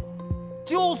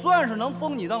就算是能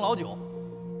封你当老九，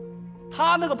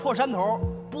他那个破山头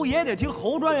不也得听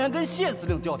侯专员跟谢司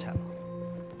令调遣吗？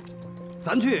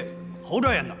咱去侯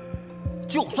专员那儿，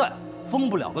就算封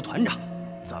不了个团长，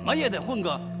怎么也得混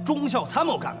个中校参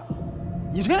谋干干吧？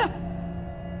你听听。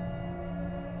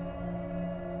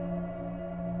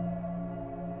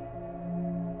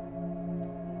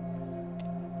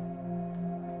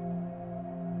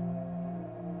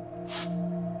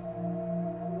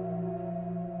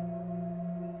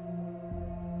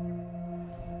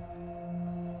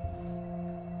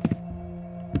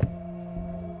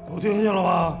都听见了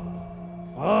吧？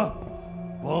啊，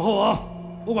往后啊，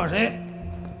不管谁，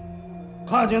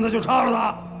看见的就插了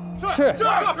他。是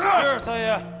三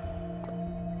爷。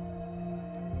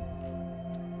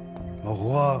老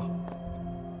胡啊，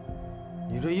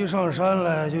你这一上山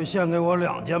来就献给我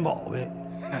2件宝贝，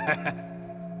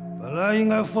本来应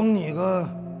该封你个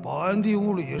保安第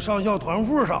5旅上校团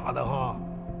副啥的哈，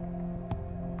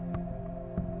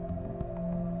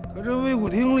可这威虎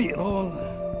厅里头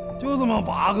就这么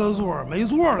8个座，没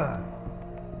座了。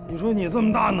你说你这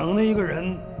么大能耐一个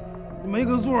人，没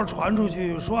个座传出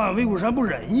去，说俺威虎山不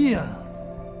仁义呀？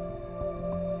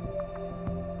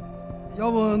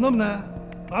要不那么的，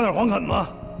拿点黄垦吧，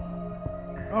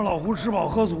让老胡吃饱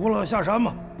喝足了下山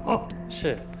吧。啊，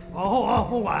是。往后啊，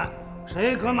不管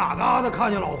谁搁哪嘎达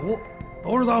看见老胡，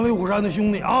都是咱威虎山的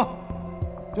兄弟啊。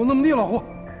就那么地，老胡。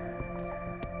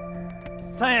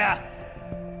三爷，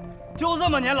就这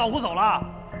么撵老胡走了？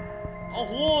老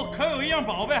胡可有一样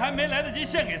宝贝还没来得及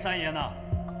献给三爷呢。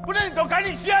不是，你都赶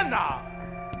紧献呐！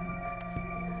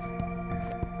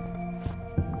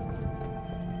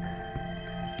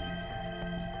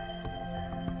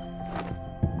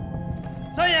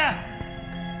三爷，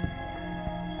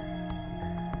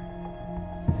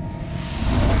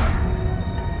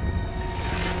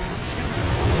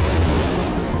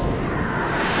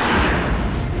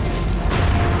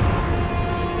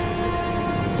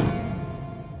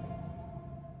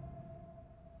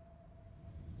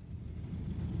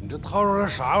你这掏出来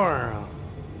啥玩意儿啊？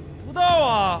不知道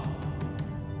啊，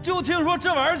就听说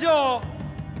这玩意儿叫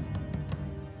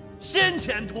先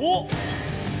遣图。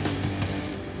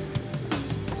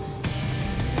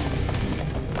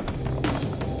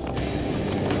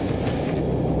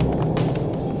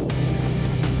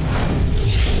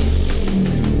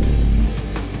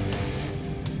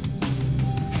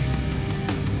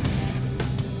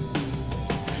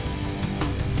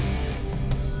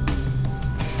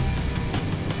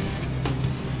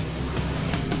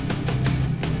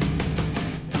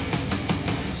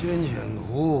先遣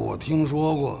图我听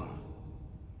说过，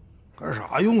干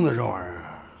啥用的这玩意儿？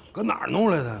搁哪儿弄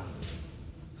来的？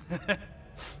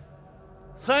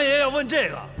三爷要问这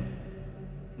个，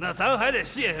那咱还得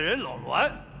谢谢人老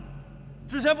栾。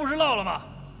之前不是唠了吗？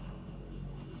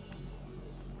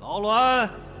老栾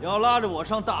要拉着我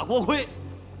上大锅盔，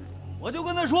我就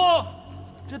跟他说，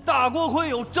这大锅盔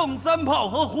有正3炮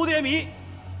和蝴蝶迷，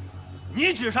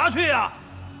你指啥去呀？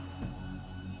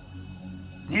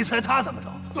你猜他怎么着？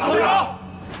怎么着？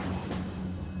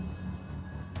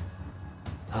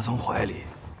他从怀里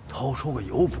掏出个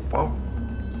油布包，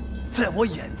在我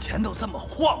眼前头这么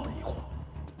晃了一晃，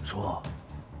说：“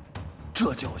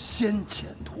这叫先遣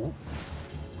图，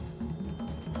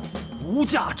无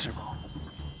价之宝。”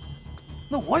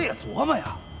那我也琢磨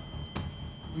呀，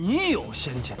你有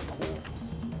先遣图，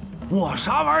我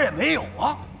啥玩意儿也没有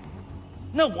啊，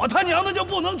那我他娘的就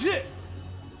不能去。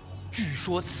据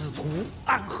说此图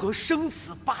暗合生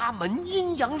死8门，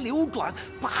阴阳流转，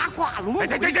八卦轮回。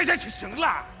这行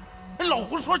了，那老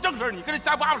胡说正事，你跟这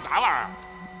瞎叭叭啥玩意儿？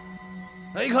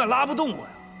他一看拉不动我呀，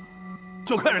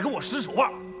就开始跟我使手腕。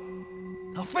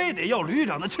他非得要旅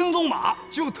长的青鬃马，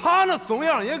就他那怂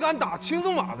样也敢打青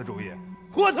鬃马的主意，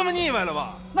活他妈腻歪了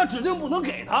吧？那指定不能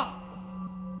给他。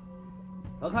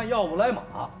他看要不来马，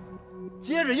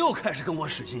接着又开始跟我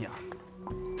使心眼儿。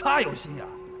他有心眼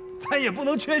儿，咱也不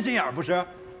能缺心眼儿，不是？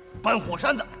搬火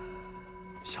山子，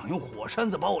想用火山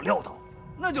子把我撂倒，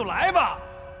那就来吧。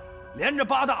连着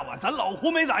8大碗，咱老胡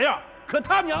没咋样，可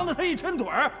他娘的他一抻腿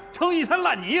儿，成一滩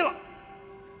烂泥了。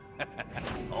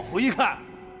老胡一看，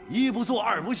一不做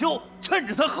二不休，趁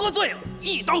着他喝醉了，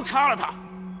一刀插了他。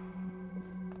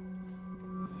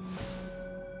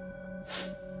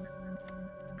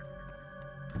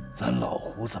咱老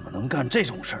胡怎么能干这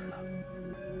种事儿呢？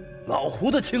老胡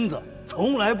的青子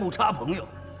从来不插朋友，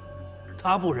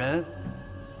他不仁，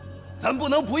咱不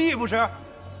能不义，不是？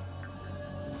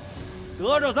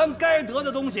得着咱该得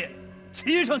的东西，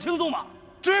骑上青鬃马，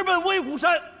直奔威虎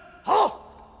山。好。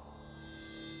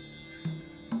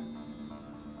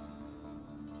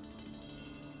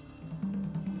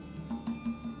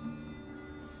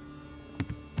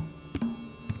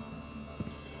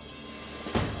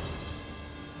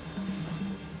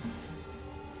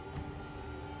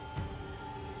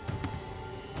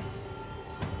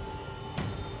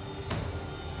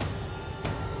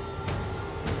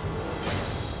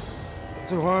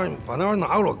翠花，你把那玩意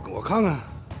拿过来，我看看。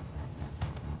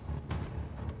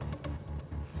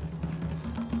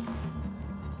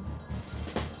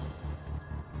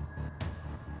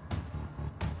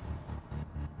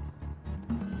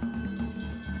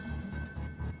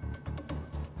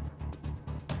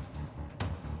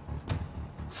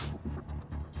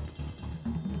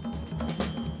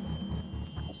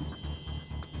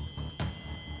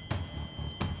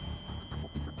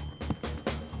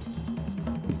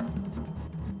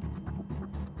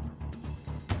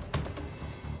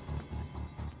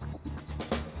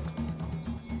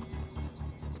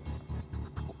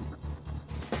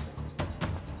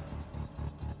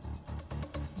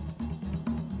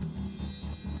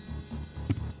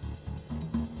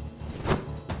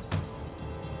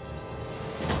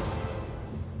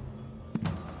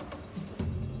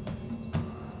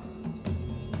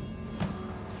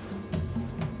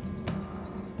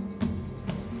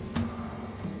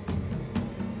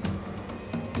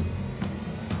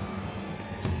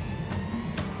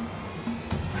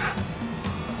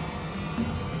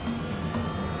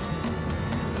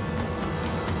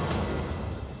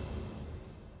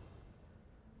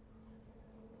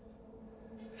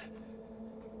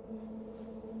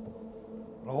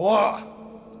老胡，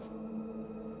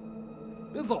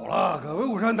别走了，搁威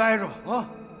虎山待着吧啊！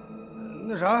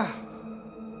那啥呀，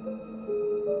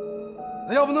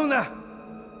那要不那么的，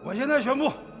我现在宣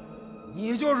布，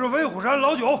你就是威虎山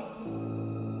老九。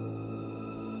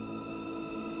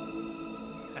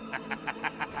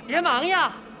别忙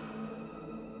呀，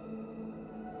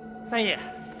三爷。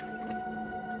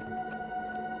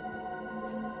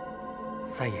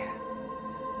三爷，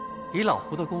以老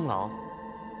胡的功劳，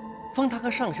封他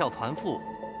个上校团副，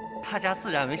大家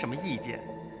自然没什么意见。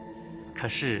可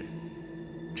是，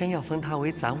真要封他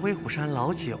为咱威虎山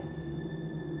老九，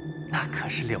那可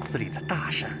是柳子里的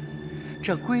大事儿。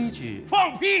这规矩……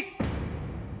放屁！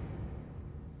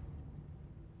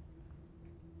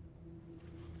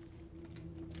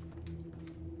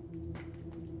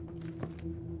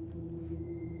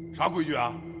啥规矩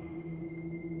啊？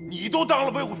你都当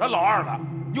了威虎山老二了，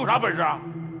你有啥本事啊？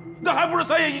那还不是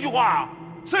三爷一句话啊？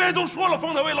三爷都说了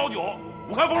封他为老九，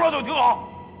我看封老九挺好。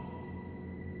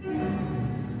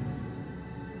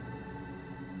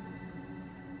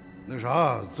那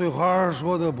啥，醉花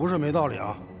说的不是没道理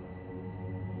啊。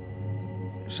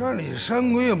山里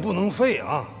山规也不能废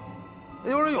啊，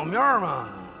有人有面嘛，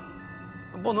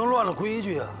不能乱了规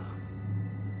矩啊。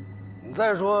你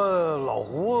再说老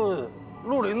胡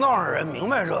绿林道上人明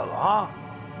白这个啊，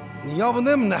你要不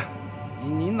那么的，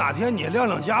你哪天你亮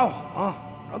亮家伙啊，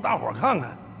让大伙儿看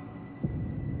看，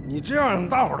你这样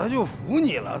大伙儿他就服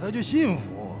你了，他就信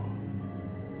服。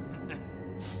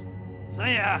三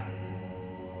爷，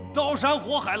刀山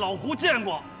火海老胡见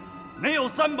过，没有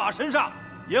3把神煞，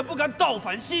也不敢倒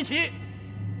反西岐。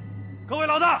各位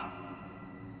老大，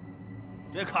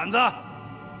这坎子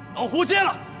老胡接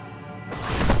了，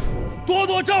多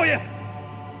多照应。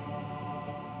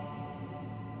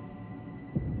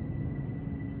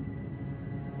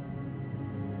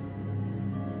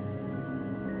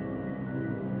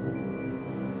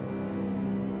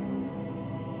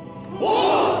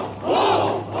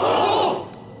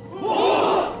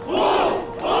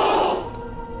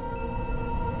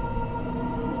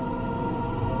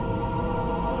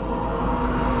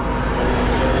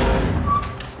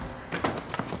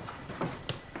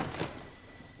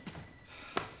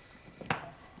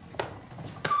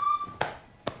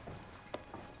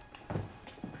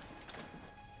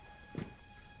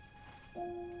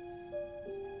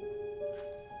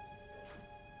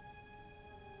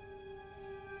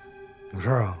有事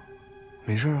啊？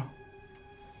没事啊。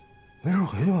没事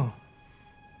回去吧。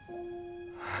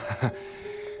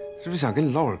这不想跟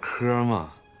你唠会儿嗑吗？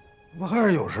不还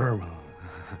是有事吗？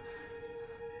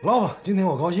唠吧，今天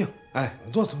我高兴。哎，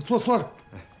坐着。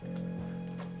哎，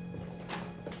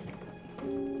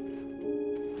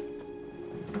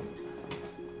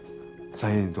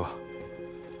三爷，你坐。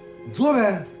你坐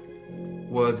呗。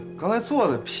我刚才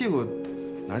坐的屁股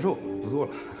难受，不坐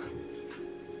了。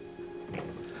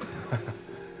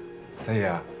三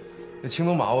爷，那青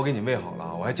冬马我给你喂好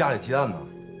了，我还家里鸡蛋呢。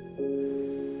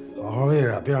好好喂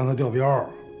着，别让它掉膘。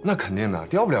那肯定的，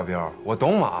掉不了膘。我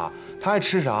懂马，它爱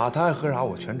吃啥，它爱喝啥，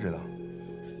我全知道。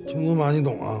青冬马你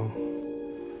懂啊？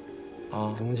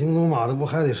啊，懂青冬马的不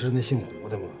还得是那姓胡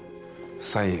的吗？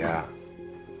三爷，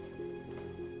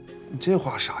你这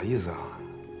话啥意思啊？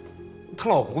他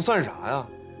老胡算啥呀？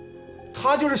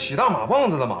他就是许大马棒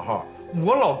子的马号，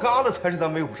我老疙瘩才是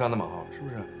咱威虎山的马号，是不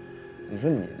是？你说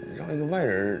你让一个外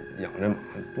人养这马，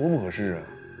多不合适啊！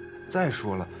再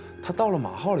说了，他到了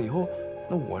马号了以后，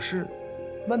那我是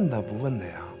问他不问他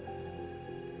呀？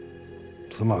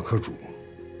司马克主。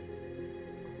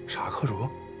啥克主？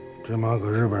这马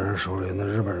搁日本人手里，那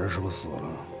日本人是不是死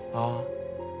了？啊。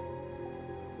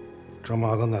这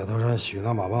马搁奶头山许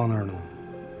那马棒那儿呢。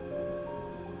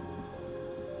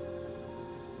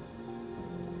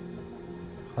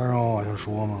还让我往下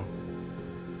说吗？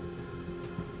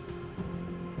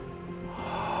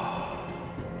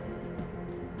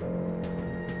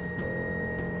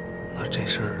那这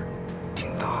事儿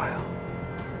挺大呀。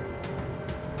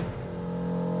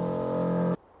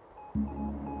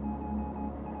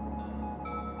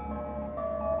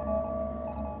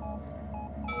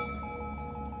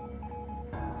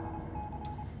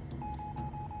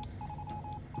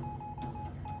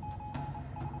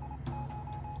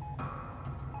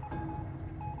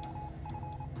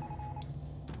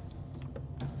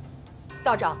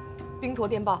道长，冰驼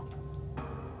电报。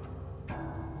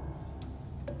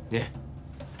念。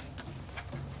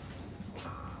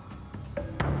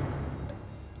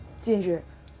近日，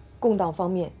共党方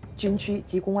面军区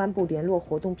及公安部联络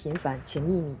活动频繁且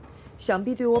秘密，想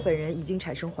必对我本人已经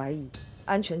产生怀疑。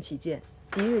安全起见，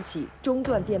即日起中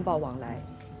断电报往来，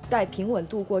待平稳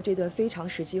度过这段非常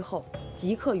时期后，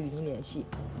即刻与您联系。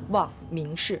望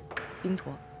明示，冰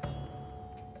驼。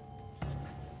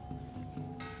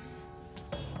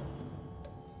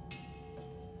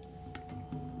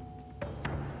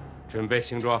准备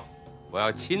行装，我要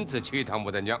亲自去一趟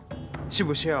牡丹江。需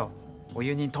不需要我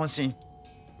与您同行？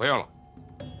不用了。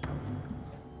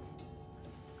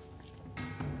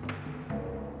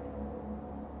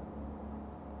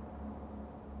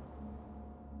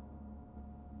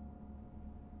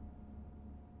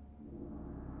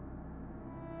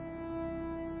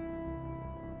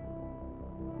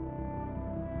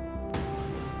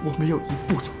我没有一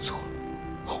步走错，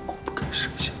后果不堪设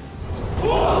想。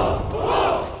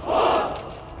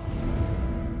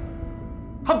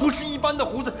他不是一般的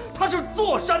胡子，他是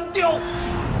座山雕。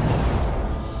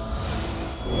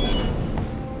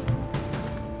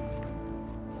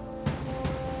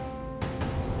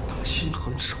他心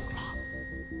狠手辣，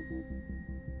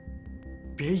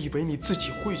别以为你自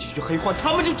己会几句黑话，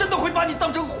他们就真的会把你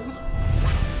当成胡子。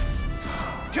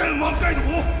天王盖土，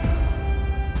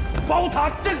宝塔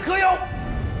镇河妖。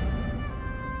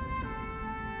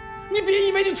你别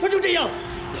以为你穿成这样，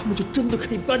他们就真的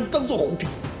可以把你当做虎标。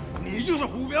你就是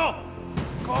虎标，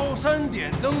高山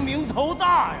点灯，名头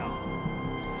大呀！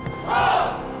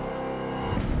啊！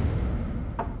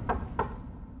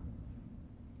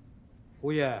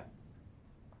胡爷，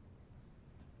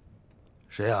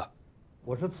谁呀？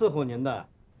我是伺候您的。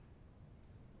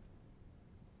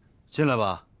进来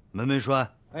吧，门没栓。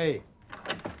哎。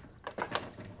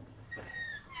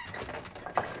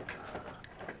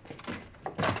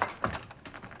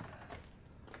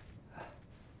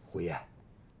胡爷，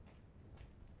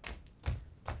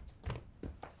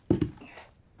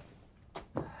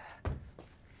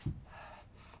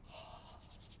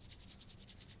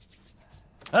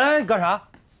哎，干啥？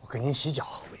我给您洗脚。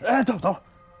胡爷，哎，等会儿。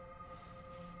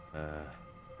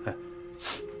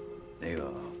那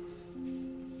个，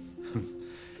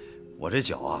我这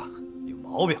脚啊有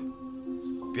毛病，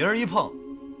别人一碰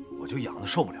我就痒的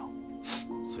受不了，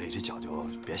所以这脚就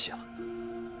别洗了。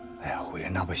哎呀，胡爷，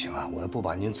那不行啊！我要不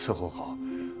把您伺候好，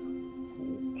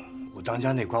我当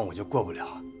家那关我就过不了，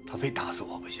他非打死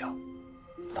我不行。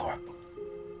等会儿，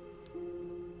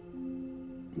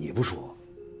你不说，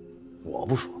我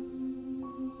不说，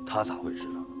他咋会知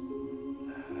道？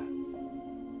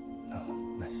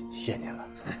那谢您了，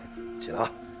起来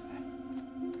吧。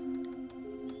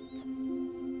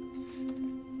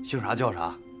姓啥叫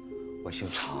啥？我姓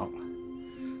常，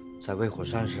在威虎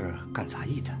山是干杂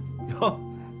役的。哟，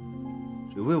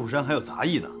这威虎山还有杂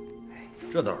役呢，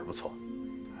这倒是不错。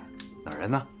哪儿人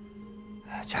呢？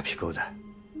夹皮沟的。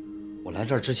我来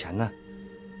这儿之前呢，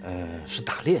是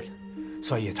打猎的，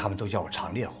所以他们都叫我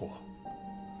常猎户。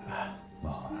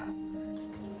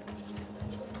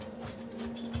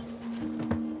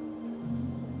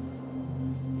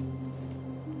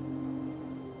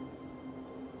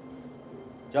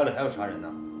家里还有啥人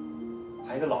呢？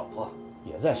还有一个老婆，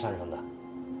也在山上的，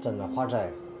在那花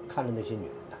寨看着那些女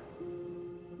人呢。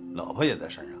老婆也在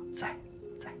山上，在。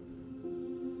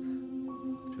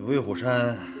这威虎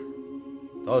山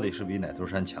到底是比奶头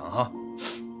山强哈？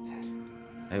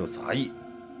还有杂役，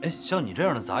哎，像你这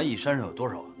样的杂役，山上有多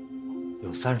少啊？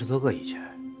有30多个以前，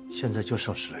现在就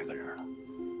剩10来个人了。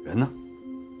人呢？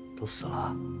都死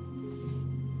了。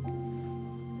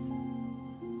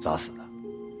咋死的？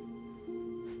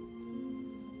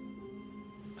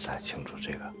不太清楚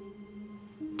这个，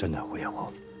真的胡爷，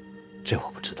这我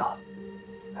不知道。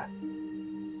哎，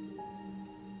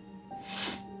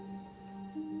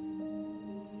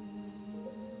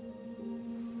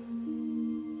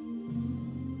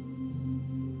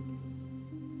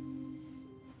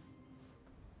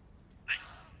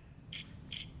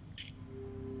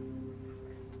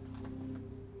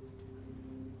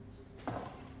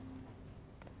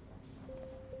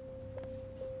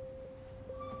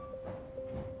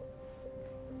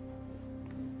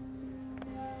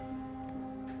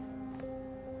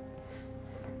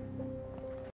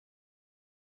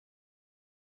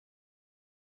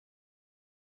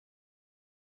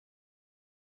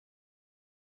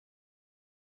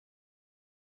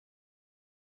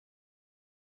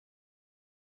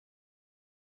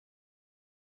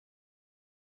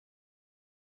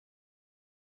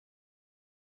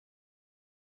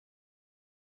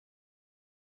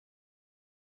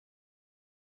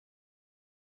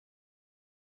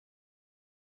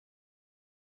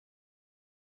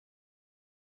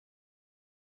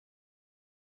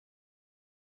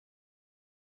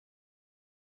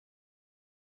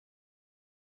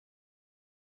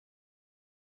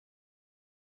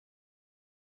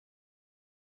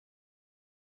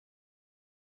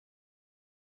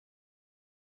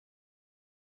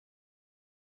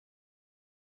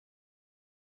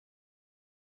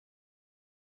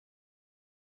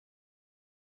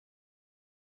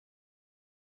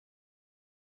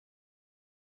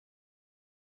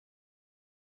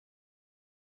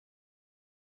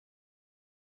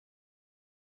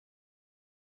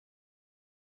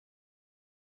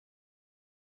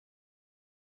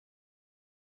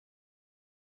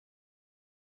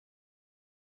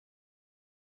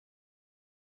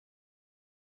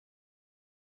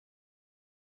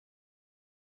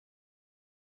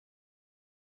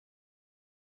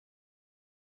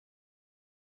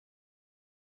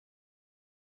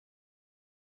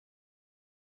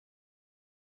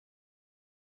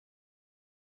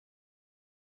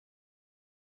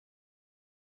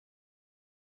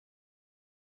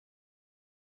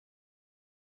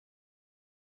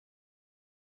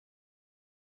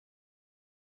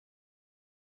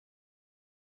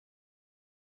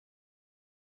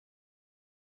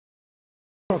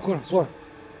过来坐着。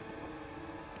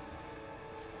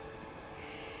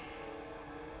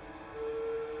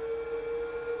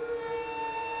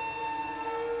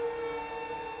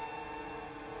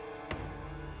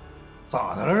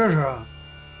咋的了这是？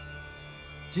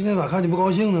今天咋看你不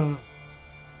高兴呢？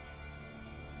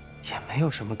也没有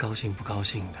什么高兴不高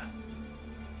兴的。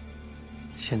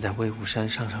现在威虎山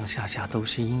上上下下都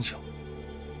是英雄，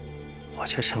我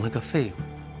却成了个废物。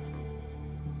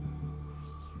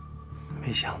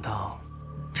没想到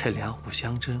这两虎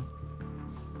相争，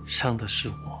伤的是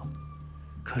我。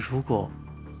可如果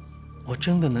我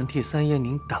真的能替三爷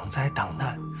您挡灾挡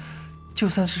难，就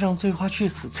算是让醉花去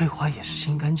死，醉花也是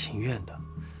心甘情愿的。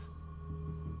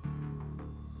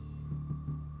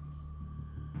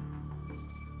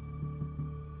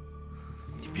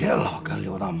你别老跟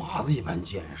刘大麻子一般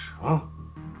见识啊！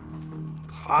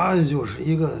他就是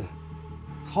一个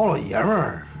糙老爷们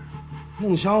儿，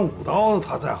弄枪舞刀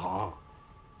他在行。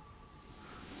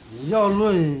你要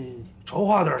论筹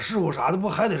划点事务啥的，不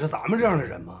还得是咱们这样的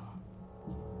人吗？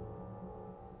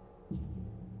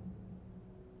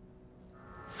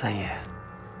三爷，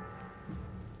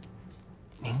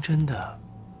您真的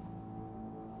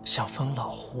想封老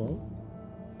胡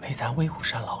为咱威虎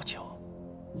山老九？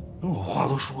那我话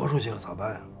都说出去了，咋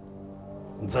办呀？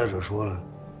你再者说了，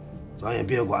咱也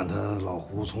别管他老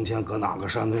胡从前搁哪个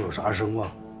山头有啥声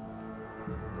望，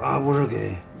咱不是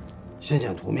给先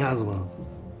遣图面子吗？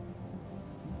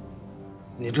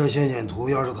你这先遣图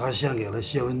要是他献给了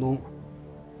谢文东，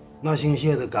那姓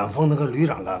谢的敢封他个旅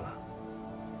长干了？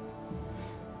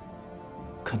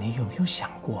可您有没有想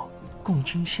过，共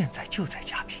军现在就在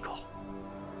夹壁沟？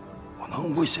我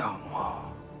能不想吗？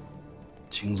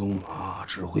青鬃马、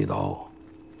指挥刀，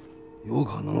有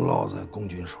可能落在共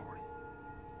军手里，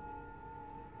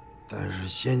但是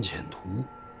先遣图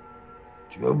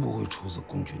绝不会出自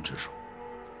共军之手。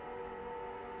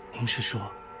您是说，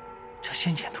这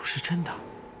先遣图是真的？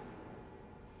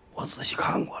我仔细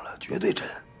看过了，绝对真。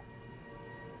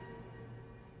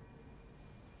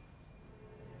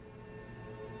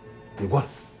你过来。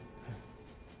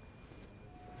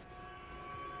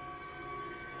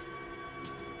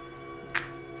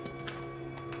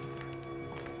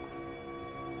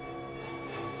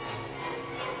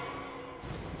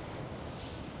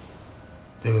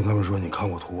别跟他们说你看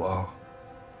过图啊！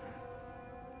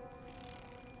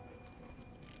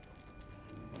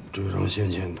这张先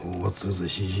遣图我仔仔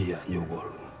细细研究过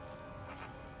了。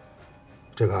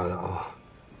这嘎达啊，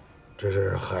这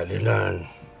是海林站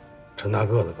陈大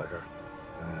个子搁这儿。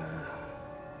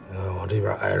往这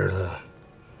边挨着他，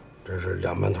这是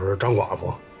两门屯张寡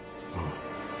妇，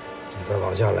你再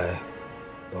往下来，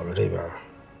到了这边，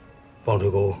棒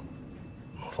槌沟，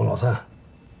冯老三。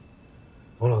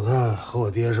冯老三和我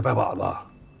爹是拜把子，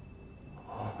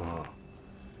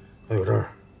还有这儿，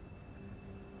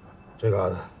这嘎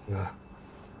达，你看，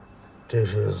这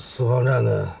是四方站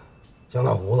的香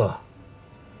大胡子。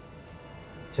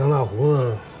香大胡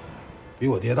子比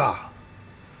我爹大，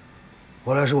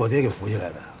后来是我爹给扶起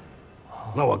来的。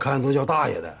那我看都叫大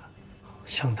爷的，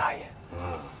向大爷。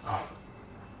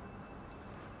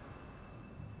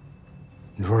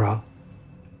你说啥？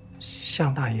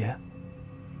向大爷。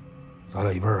咱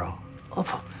俩一辈儿啊？哦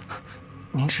不，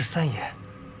您是三爷。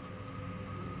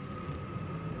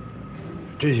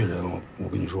这些人，我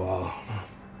跟你说啊，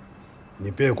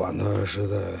你别管他是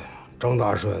在张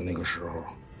大帅那个时候，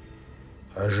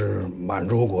还是满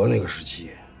洲国那个时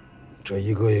期，这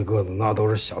一个一个的那都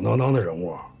是响当当的人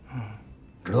物。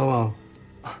知道吗？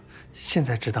现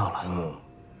在知道了。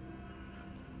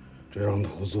这张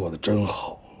图做的真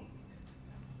好，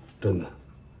真的，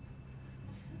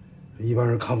一般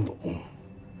人看不懂。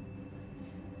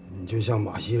你就像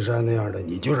马锡山那样的，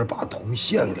你就是把图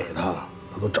献给他，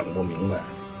他都整不明白。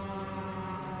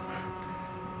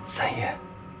三爷，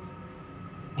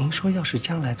您说要是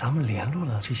将来咱们联络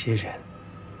了这些人，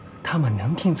他们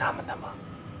能听咱们的吗？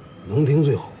能听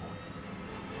最好，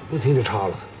不听就插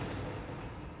了他。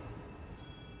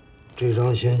这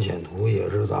张先遣图也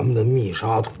是咱们的密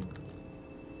杀图。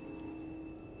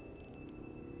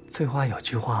翠花有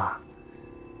句话，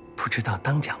不知道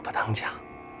当讲不当讲。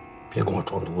别跟我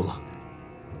装犊子。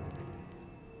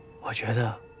我觉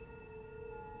得，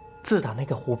自打那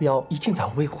个胡彪一进咱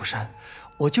威虎山，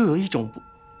我就有一种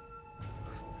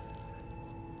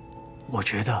我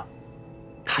觉得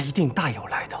他一定大有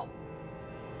来头。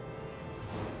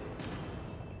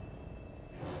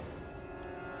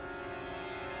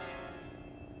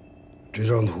这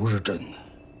张图是真的，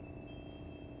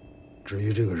至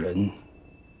于这个人，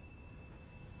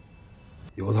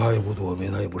有他也不多，没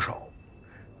他也不少。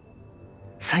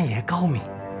三爷高明。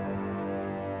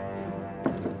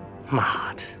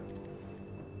妈的，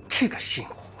这个姓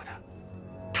胡的，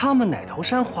他们奶头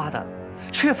山花旦，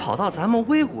却跑到咱们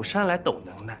威虎山来抖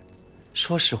能耐。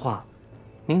说实话，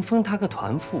您封他个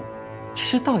团副，其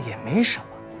实倒也没什么，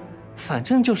反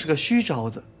正就是个虚招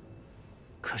子。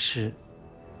可是，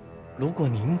如果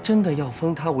您真的要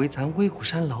封他为咱威虎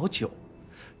山老九，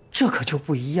这可就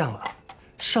不一样了。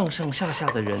上上下下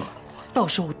的人，到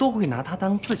时候都会拿他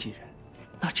当自己人。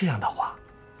那这样的话，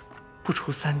不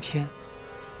出3天，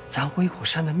咱威虎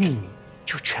山的秘密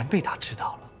就全被他知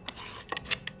道了。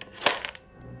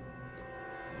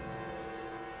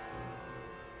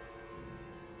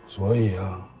所以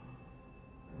啊，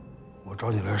我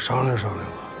找你来商量商量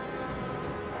啊，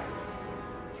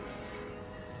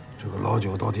这个老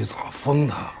九到底咋封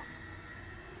他？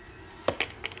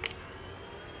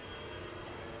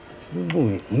听不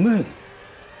明白呢。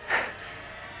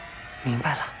明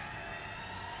白了。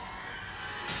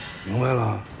明白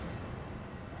了。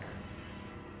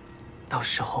到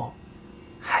时候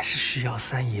还是需要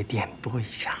三爷点拨一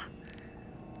下。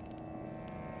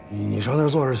你上那儿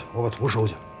坐着去，我把图收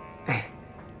起来。哎。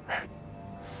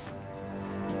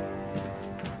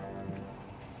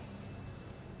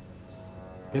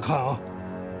别看啊。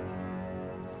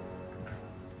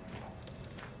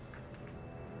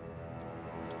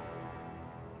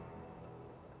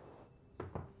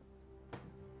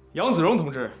杨子荣同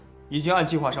志已经按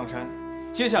计划上山，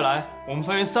接下来我们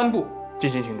分为3步进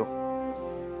行行动。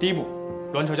第一步，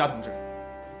栾朝家同志，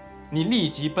你立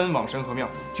即奔往神河庙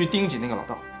去盯紧那个老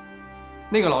道。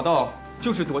那个老道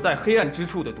就是躲在黑暗之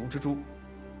处的毒蜘蛛，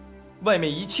外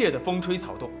面一切的风吹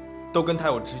草动都跟他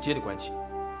有直接的关系。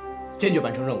坚决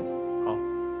完成任务。好。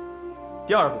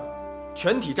第二步，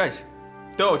全体战士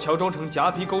都要乔装成夹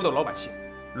皮勾当老百姓，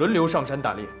轮流上山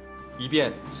打猎，以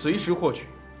便随时获取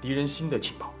敌人新的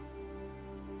情报。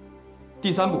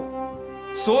第3步，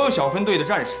所有小分队的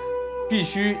战士必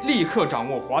须立刻掌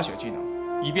握滑雪技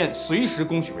能，以便随时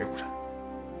攻取威虎山。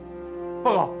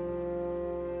报告，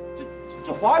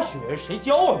这滑雪谁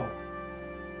教我们？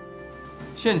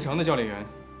县城的教练员，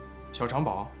小长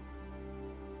宝。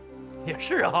也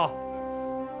是啊。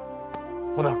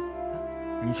胡灯，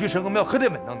你去神河庙可得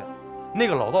稳当点，那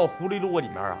个老道狐狸窝里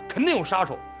面啊，肯定有杀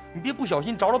手，你别不小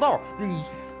心着了道。那你……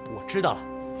我知道了，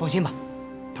放心吧。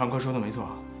堂哥说的没错，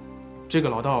这个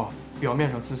老道表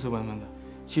面上斯斯文文的，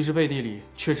其实背地里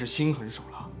却是心狠手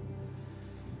辣。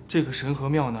这个神河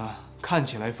庙呢，看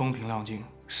起来风平浪静，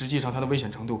实际上它的危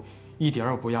险程度一点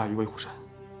儿也不亚于威虎山，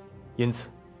因此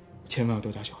千万要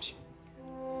多加小心。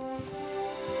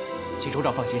请首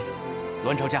长放心，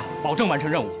栾朝家保证完成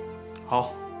任务。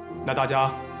好，那大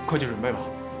家快去准备吧。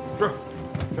是。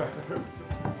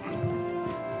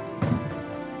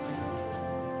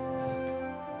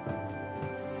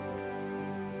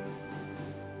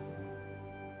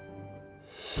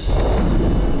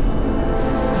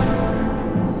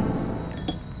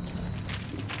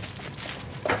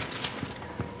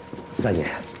三爷，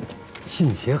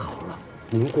信写好了，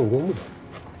您过过目。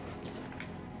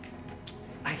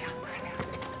哎呀，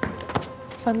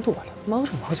翻剁了，忙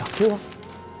手忙脚多。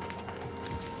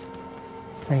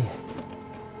三爷，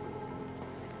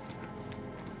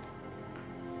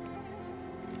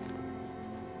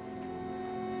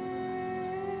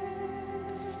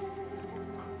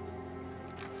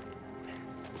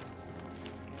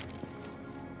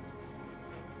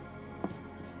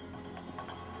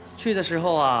去的时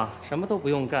候啊，什么都不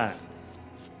用干，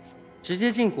直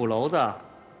接进鼓楼子，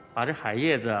把这海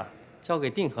叶子交给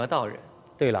定河道人。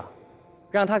对了，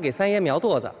让他给三爷苗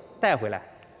垛子带回来。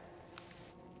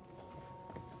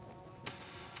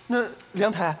那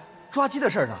梁台抓鸡的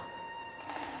事呢？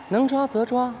能抓则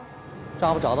抓，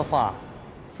抓不着的话，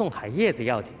送海叶子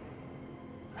要紧。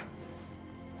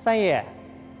三爷，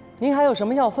您还有什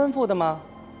么要吩咐的吗？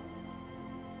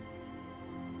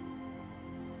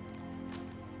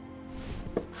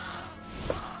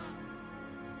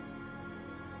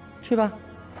去吧。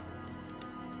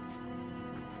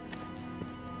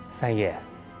三爷，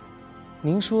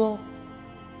您说，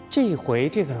这回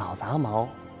这个老杂毛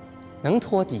能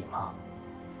托底吗？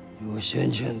有先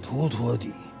遣图托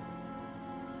底，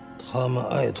他们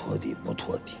爱托底不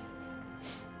托底。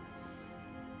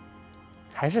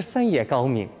还是三爷高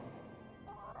明。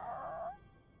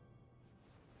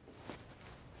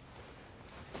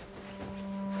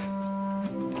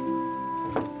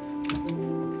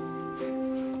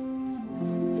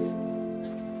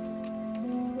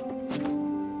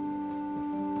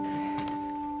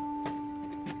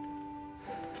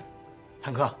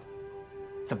坦克，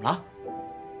怎么了？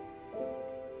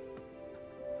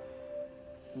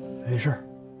没事，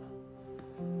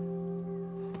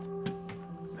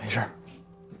没事。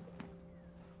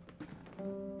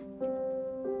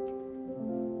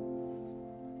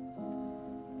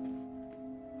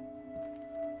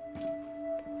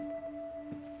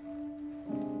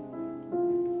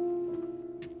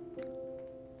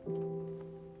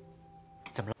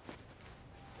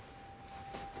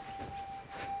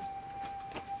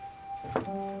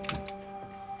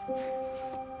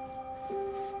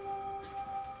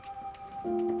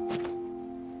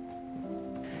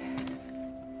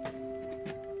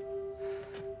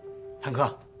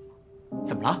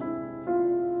怎么了？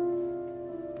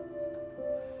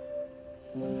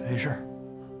没事儿，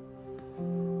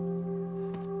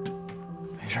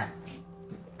没事儿。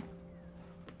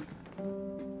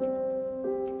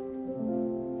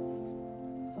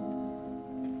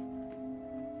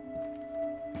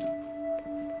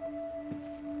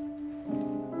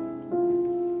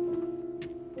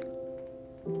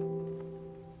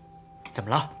怎么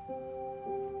了？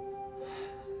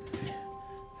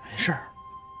没事儿。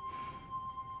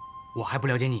我还不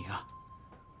了解你啊。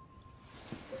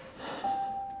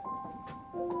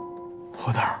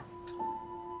侯大儿，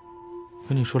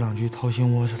跟你说两句掏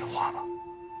心窝子的话吧。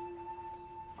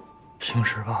平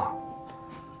时吧，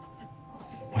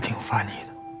我挺烦你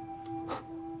的，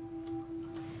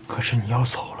可是你要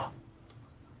走了，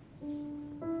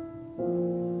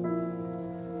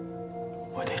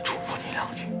我得嘱咐你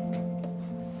两句。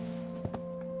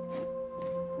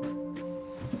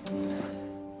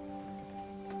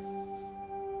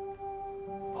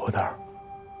侯大儿，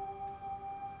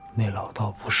那老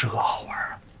道不是个好玩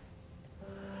儿，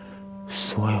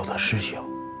所有的事情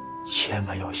千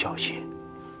万要小心，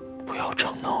不要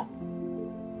逞能。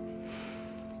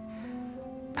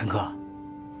谭哥，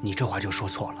你这话就说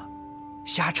错了，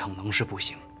瞎逞能是不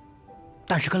行，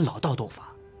但是跟老道斗法，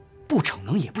不逞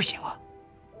能也不行啊。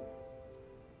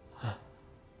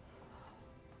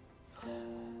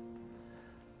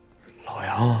老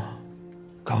杨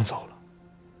刚走了，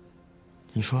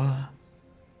你说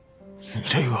你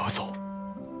这又要走，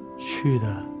去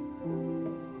的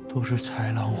都是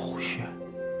豺狼虎穴。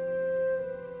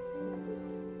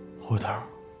侯头，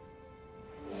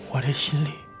我这心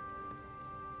里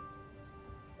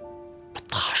不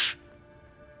踏实。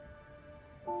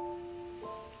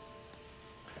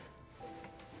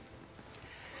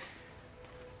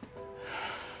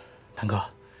谭哥，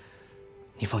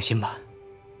你放心吧，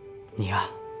你呀，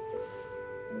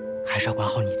还是要管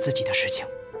好你自己的事情，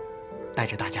带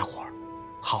着大家伙儿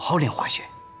好好练滑雪。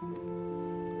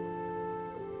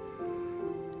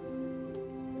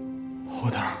侯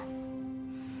头，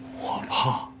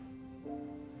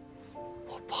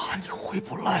我怕你回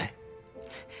不来。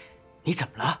你怎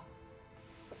么了？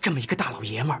这么一个大老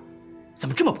爷们儿，怎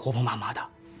么这么婆婆妈妈的？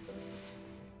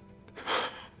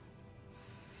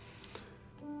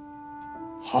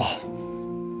好，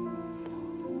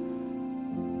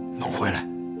能回来，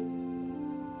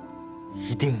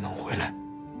一定能回来。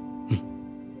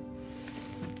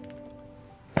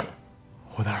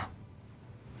侯大，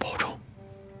保重。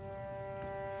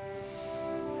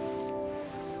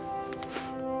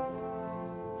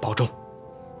保重。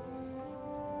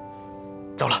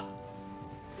走了。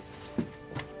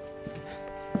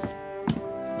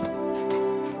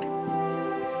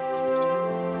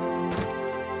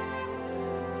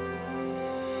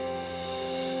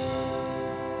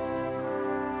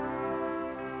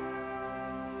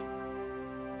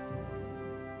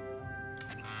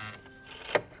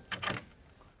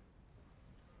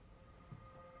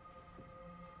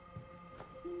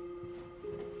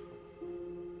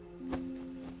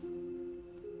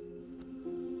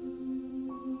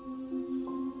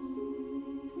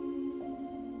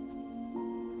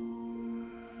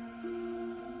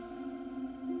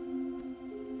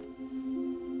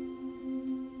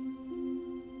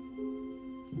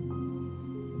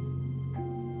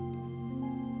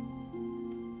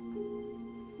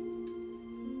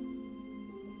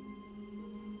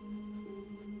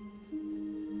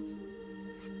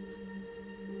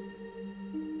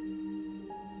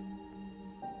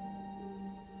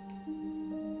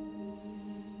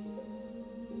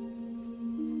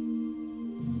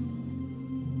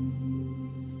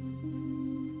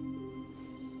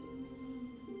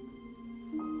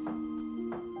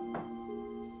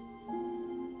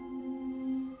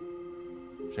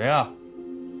谁呀？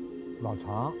老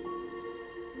常。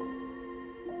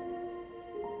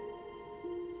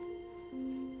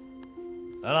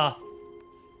来了。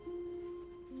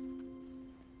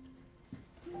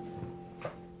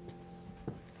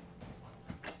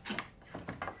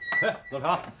哎，老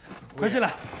常，快进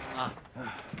来啊！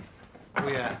姑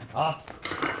爷啊，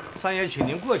三爷请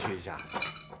您过去一下。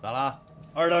咋了？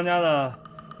二当家的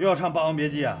又要唱《霸王别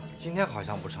姬》啊？今天好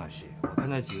像不唱戏，我看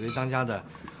那几位当家的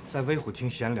在威虎厅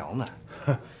闲聊呢。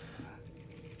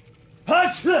啊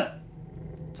是。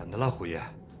怎的了，虎爷？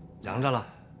凉着了？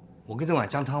我给你碗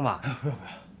姜汤吧。不用不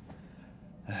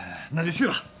用。哎，那就去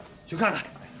吧，去看看，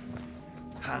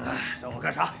看看让我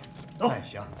干啥。走。哎，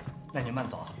行，那你慢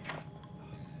走。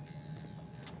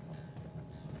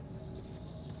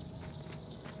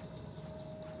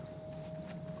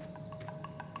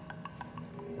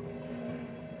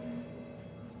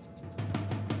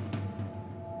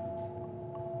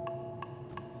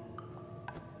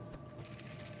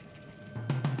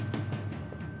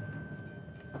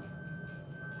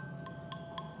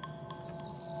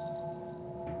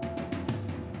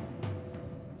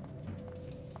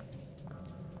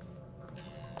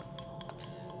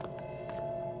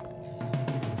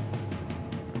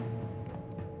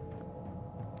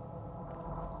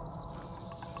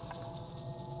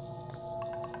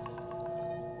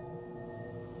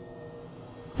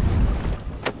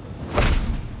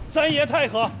三爷太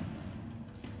和，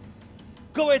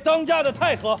各位当家的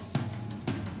太和。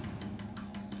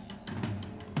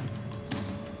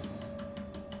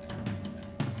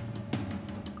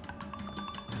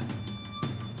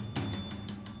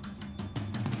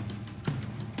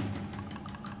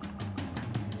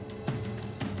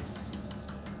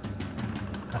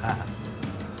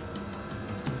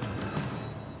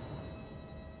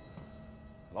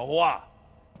 老胡啊，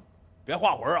别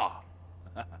画魂啊！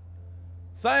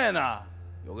三爷呢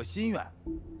有个心愿，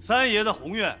三爷的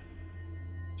宏愿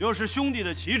就是兄弟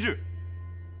的旗帜。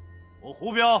我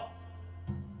胡彪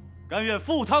甘愿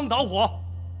赴汤蹈火。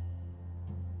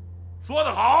说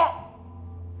得好。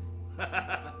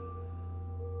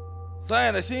三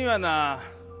爷的心愿呢，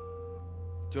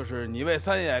就是你为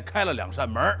三爷开了2扇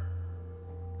门，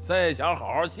三爷想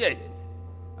好好谢谢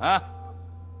你，啊。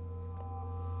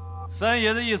 三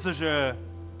爷的意思是，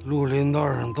绿林道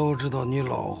上都知道你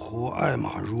老胡爱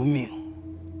马如命。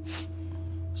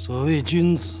所谓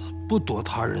君子，不夺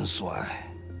他人所爱。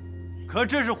可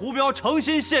这是胡彪诚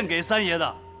心献给三爷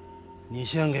的。你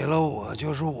献给了我，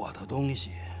就是我的东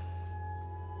西。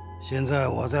现在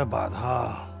我再把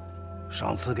它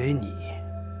赏赐给你。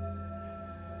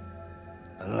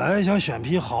本来想选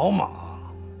匹好马，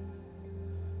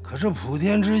可是普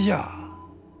天之下。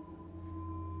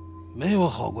 没有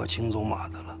好过青鬃马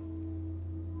的了，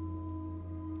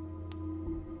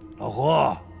老胡，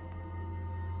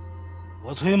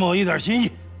我崔某一点心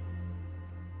意。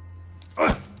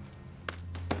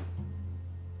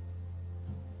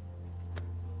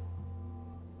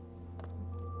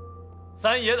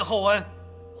三爷的厚恩，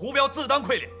胡彪自当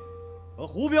馈敛。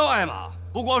胡彪爱马，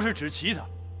不光是指骑他，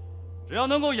只要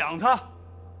能够养他，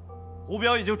胡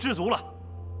彪也就知足了。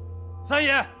三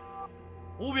爷，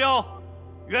胡彪。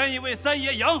 愿意为三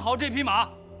爷养好这匹马，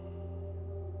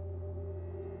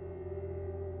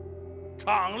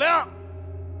敞亮。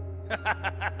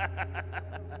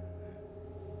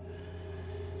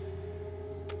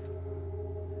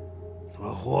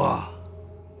老胡啊，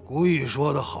古语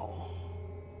说得好，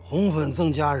红粉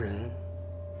赠佳人，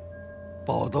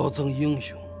宝刀赠英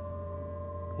雄。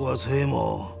我崔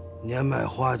某年迈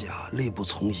花甲，力不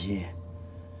从心，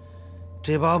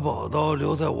这把宝刀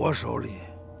留在我手里。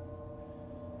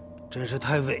 真是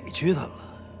太委屈他了。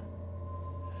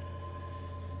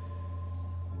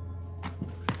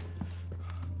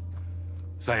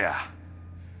三爷，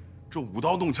这舞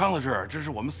刀动枪的事，这是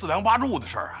我们4梁8柱的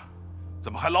事儿啊，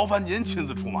怎么还劳烦您亲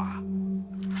自出马？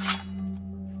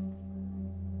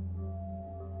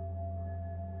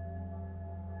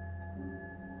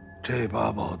这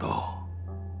把宝刀，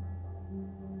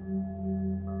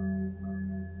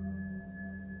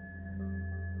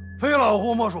非老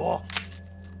胡莫属。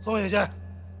 宋野先，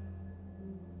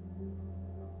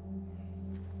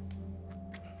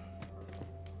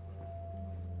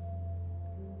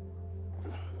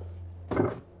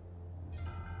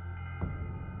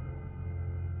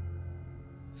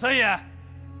三爷，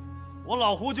我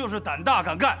老胡就是胆大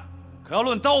敢干，可要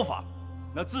论刀法，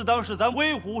那自当是咱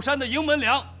威虎山的营门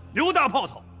梁刘大炮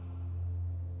头。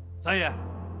三爷，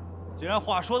既然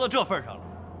话说到这份上了，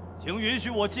请允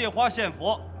许我借花献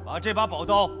佛，把这把宝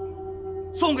刀。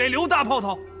 送给刘大炮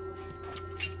头。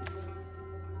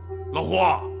老胡，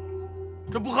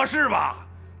这不合适吧？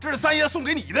这是三爷送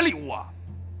给你的礼物啊！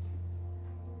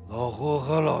老胡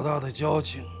和老大的交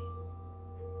情，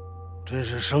真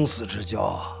是生死之交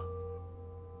啊！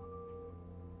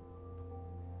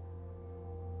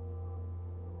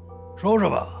收着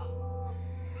吧。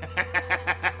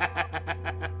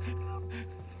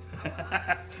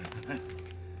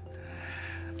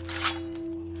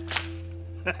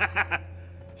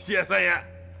谢谢三爷。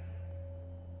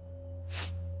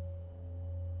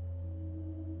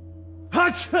啊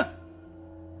切！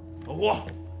老胡，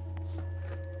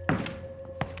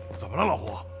怎么了？老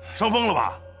胡，伤风了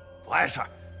吧？不碍事儿，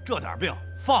这点病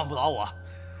放不倒我。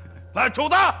来，周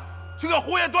大，去给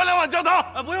胡爷端2碗姜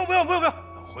汤。不用，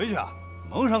回去啊，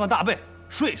蒙上个大被，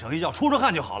睡上一觉，出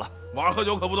汗就好了。晚上喝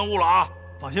酒可不能误了啊！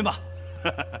放心吧。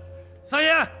三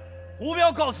爷，胡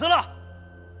彪告辞了。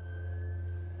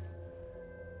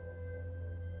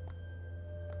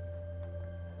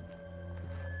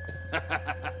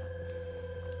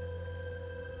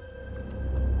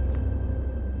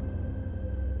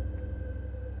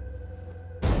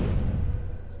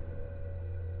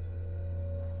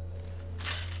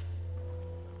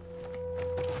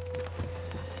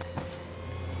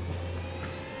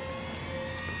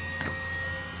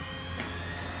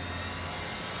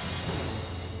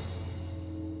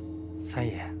三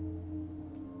爷，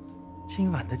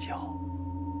今晚的酒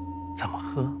怎么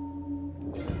喝？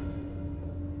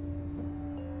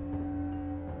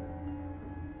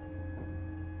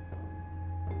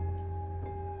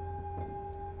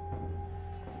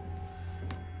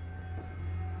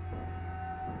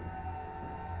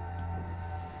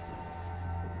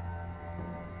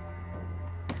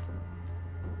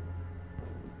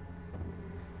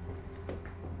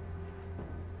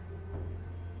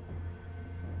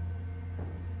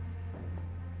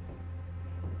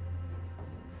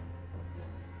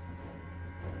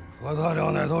和他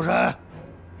聊奶头山。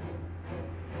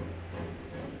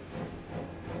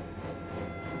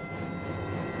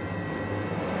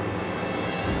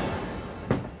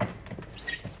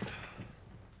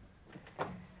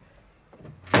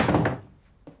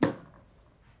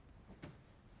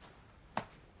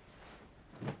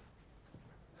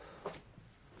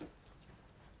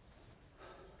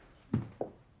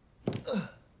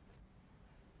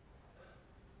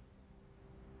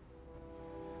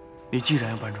你既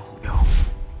然要搬成虎标，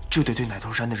就得对奶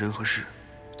头山的人和事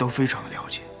都非常的了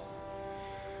解。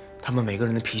他们每个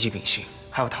人的脾气秉性，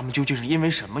还有他们究竟是因为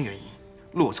什么原因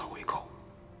落草为寇，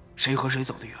谁和谁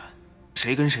走得远，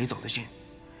谁跟谁走得近，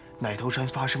奶头山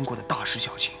发生过的大事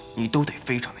小情，你都得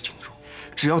非常的清楚。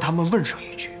只要他们问上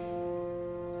一句，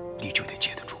你就得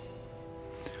接得住。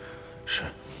是，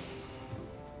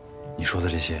你说的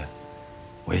这些，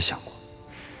我也想过。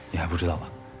你还不知道吧？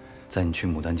在你去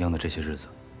牡丹江的这些日子，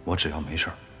我只要没事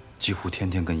儿，几乎天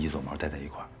天跟一撮毛待在一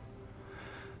块儿。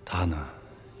他呢，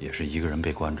也是一个人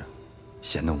被关着，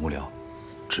闲得无聊。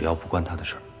只要不关他的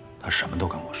事儿，他什么都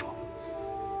跟我说。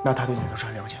那他对奶头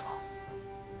山了解吗？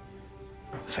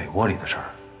匪窝里的事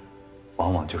儿，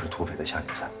往往就是土匪的下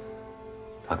酒菜。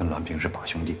他跟栾平是把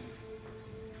兄弟，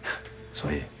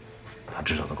所以他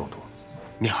知道的够多。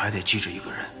你还得记着一个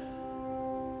人，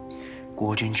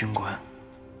国军军官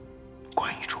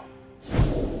关一柱。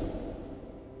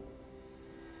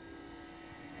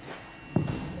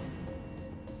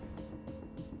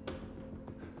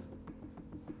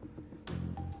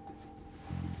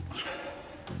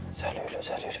再捋捋，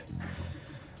再捋捋。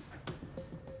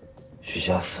徐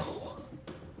家四虎，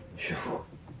徐福、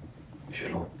徐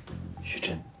禄、徐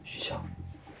真、徐强。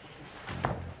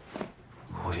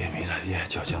蝴蝶迷他爹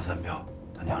叫江三彪，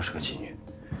他娘是个妓女。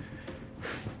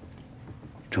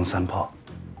郑三炮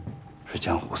是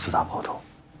江湖四大炮头，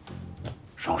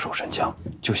双手神枪，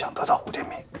就想得到蝴蝶迷。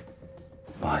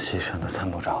马戏山的参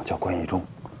谋长叫关义忠，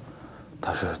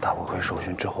他是大不亏受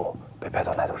训之后被派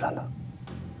到奶头山的。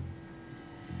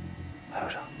还有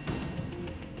啥？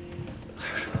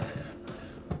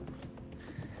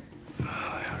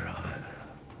还有啥？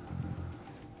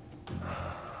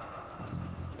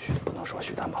不能说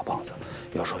许大马棒子，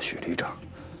要说许旅长，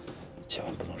千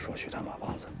万不能说许大马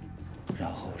棒子。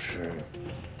然后是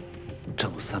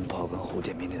郑三炮跟蝴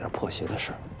蝶迷那点破鞋的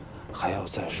事儿，还要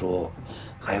再说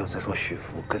许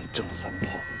福跟郑三炮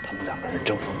他们两个人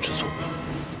争风吃醋。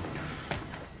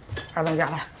二当家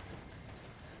的，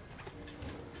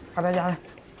二当家的，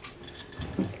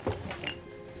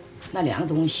那两个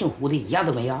东西姓胡的一样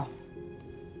都没要。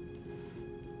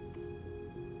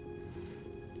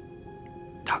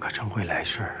他可真会来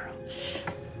事儿啊！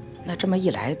那这么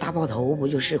一来，大炮头不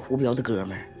就是胡彪的哥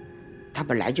们儿？他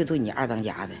本来就对你二当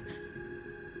家的。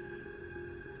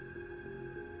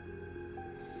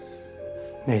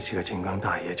那几个金刚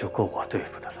大爷就够我对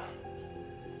付的了。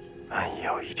万一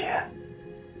有一天，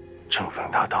正逢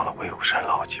他当了威虎山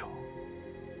老九，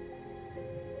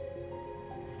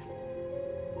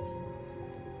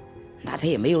那他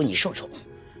也没有你受宠，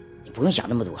你不用想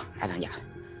那么多，二当家的。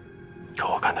可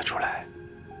我看得出来，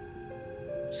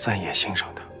三爷欣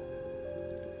赏他。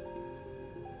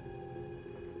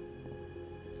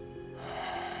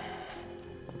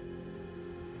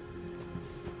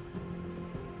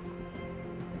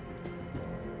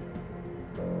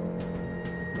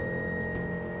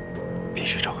必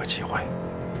须找个机会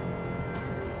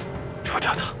除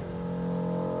掉他。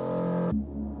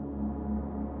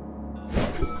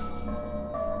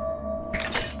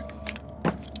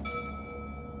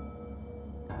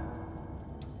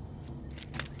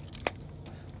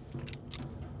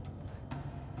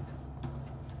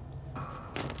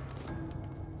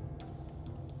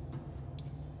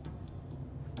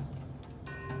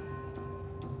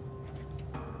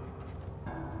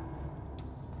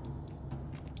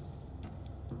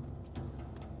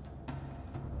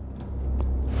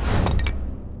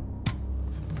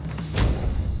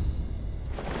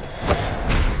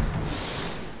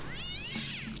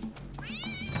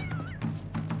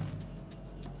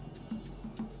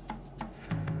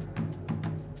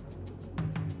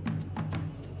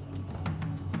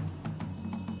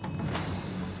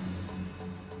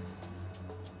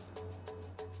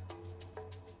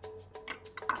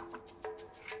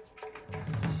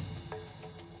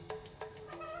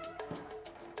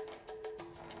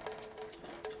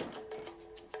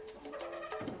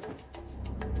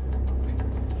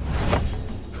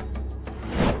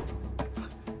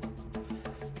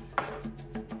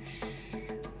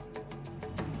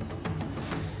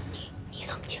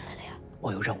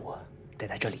我有任务，得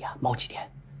在这里啊猫几天。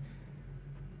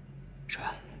水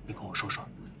安，你跟我说说，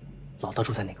老大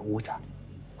住在哪个屋子？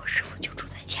我师傅就住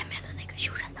在前面的那个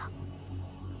修山堂。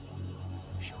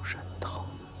修山堂。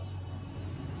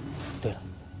对了，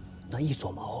那一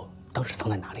撮毛当时藏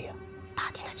在哪里呀？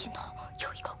大殿的尽头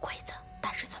有一个柜子，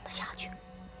但是怎么下去，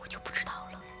我就不知道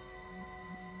了。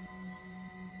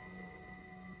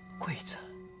柜子。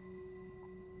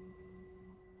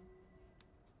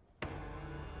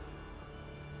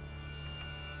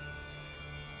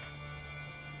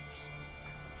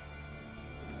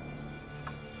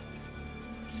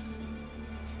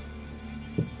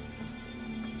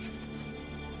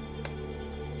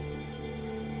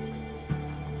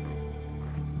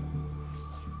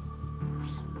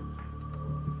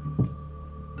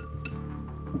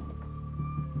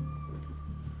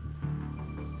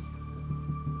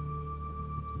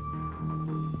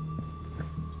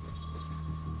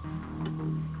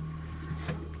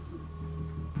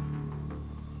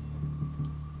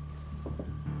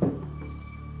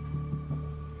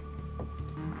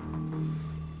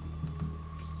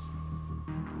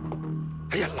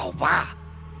 哎呀，老八，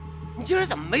你今儿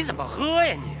怎么没怎么喝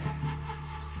呀你？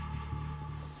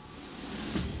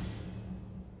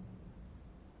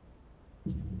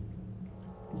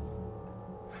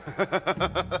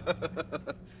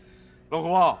老胡，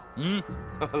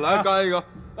来干一个。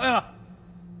哎呀，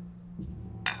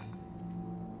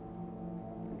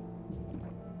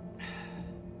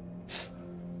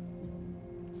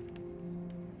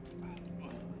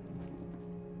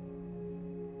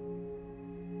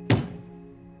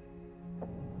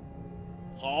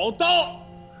好刀！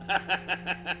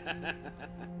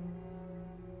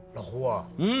老胡，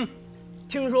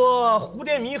听说蝴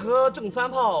蝶迷和郑三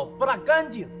炮不大干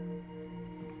净，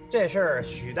这事儿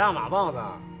许大马棒子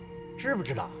知不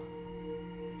知道？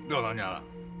六当家的，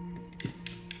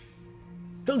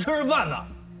正吃着饭呢，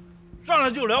上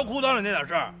来就聊裤裆里那点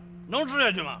事儿，能吃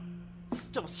下去吗？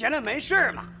这不闲着没事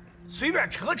儿吗？随便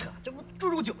扯扯，这不助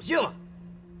助酒兴吗？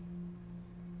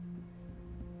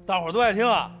大伙儿都爱听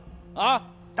啊！啊，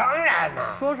当然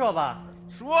啦，说说吧，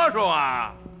说说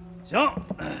啊，行。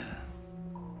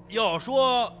要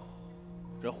说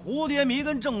这蝴蝶迷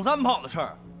跟郑三炮的事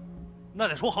儿，那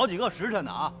得说好几个时辰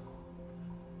呢啊。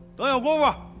等有功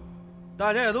夫，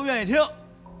大家也都愿意听，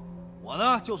我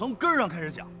呢就从根儿上开始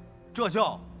讲，这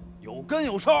叫有根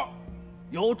有梢，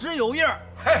有枝有叶。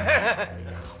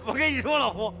我跟你说，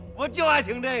老胡，我就爱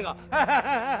听这个。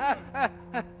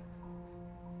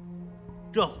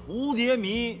这蝴蝶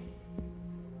迷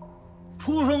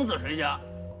出生自谁家，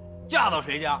嫁到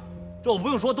谁家，这我不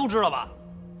用说都知道吧？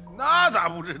那咋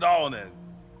不知道呢？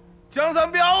江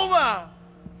三彪嘛，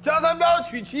江三彪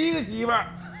娶7个媳妇儿，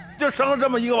就生了这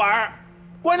么一个玩意儿。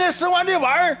关键生完这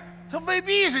玩意儿，他未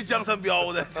必是江三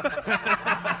彪的。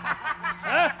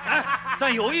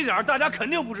但有一点大家肯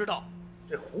定不知道，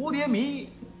这蝴蝶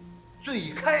迷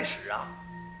最开始啊，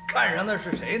看上的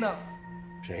是谁呢？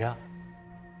谁呀？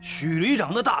许旅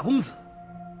长的大公子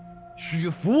许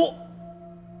福。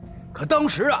可当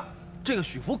时啊，这个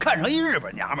许福看上一日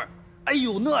本娘们儿，哎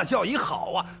呦，那叫一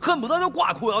好啊，恨不得就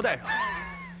挂裤腰带上。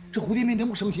这蝴蝶迷能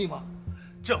不生气吗？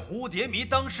这蝴蝶迷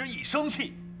当时一生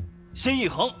气，心一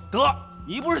横，得，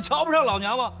你不是瞧不上老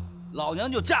娘吗？老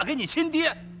娘就嫁给你亲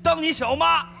爹，当你小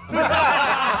妈。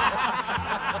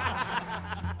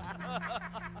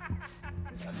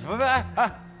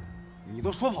哎，你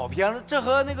都说跑偏了，这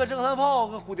和那个郑三炮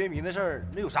跟蝴蝶迷的事儿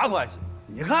那有啥关系？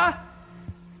你看，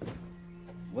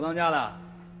吴当家的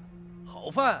好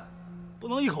饭不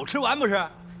能一口吃完不是？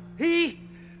嘿，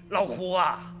老胡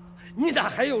啊，你咋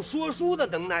还有说书的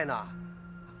能耐呢？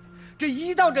这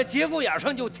一到这节骨眼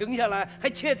上就停下来，还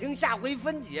且听下回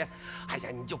分解。哎呀，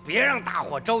你就别让大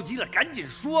伙着急了，赶紧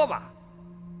说吧。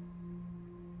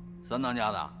三当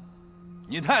家的，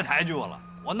你太抬举我了，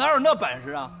我哪有那本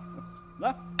事啊？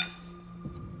来，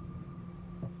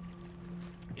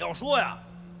要说呀，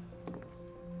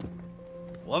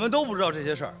我们都不知道这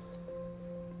些事儿，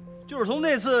就是从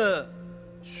那次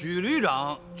许旅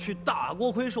长去大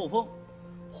锅盔受封，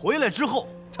回来之后，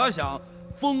他想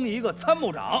封一个参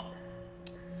谋长。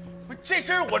这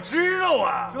事儿我知道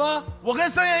啊，是吧？我跟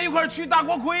三爷一块去大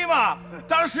锅盔嘛，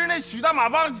当时那许大马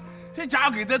棒这家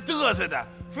伙给他嘚瑟的，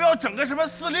非要整个什么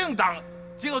司令当，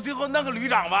结果最后那个旅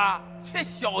长吧，这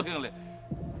消停了。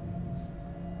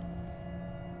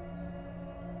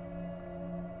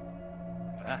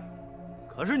哎，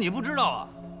可是你不知道啊，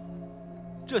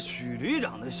这许旅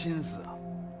长的心思啊，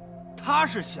他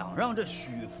是想让这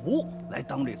许福来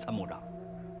当这参谋长，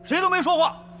谁都没说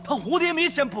话，他蝴蝶迷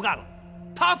先不干了。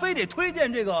他非得推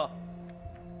荐这个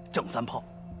郑三炮，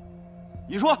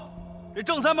你说这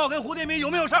郑三炮跟蝴蝶迷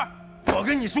有没有事儿？我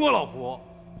跟你说，老胡，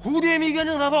蝴蝶迷跟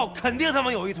郑三炮肯定他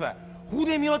妈有一腿。蝴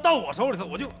蝶迷要到我手里头，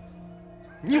我就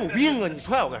你有病啊！你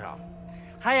踹我干啥？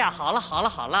哎呀，好了好了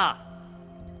好了，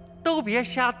都别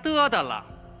瞎嘚嘚了。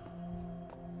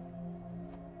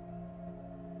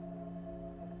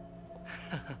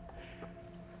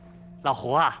老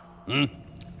胡啊，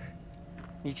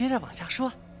你接着往下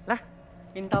说，来，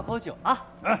给你倒口酒啊。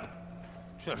哎，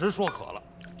确实说渴了。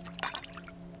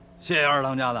谢谢二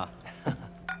当家的，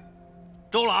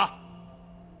周了啊。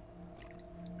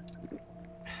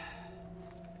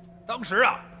当时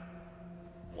啊，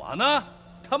我呢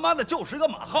他妈的就是个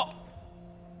马号，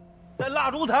在蜡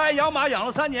烛台养马养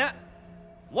了3年，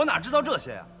我哪知道这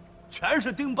些呀？全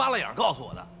是丁巴拉眼告诉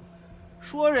我的，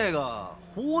说这个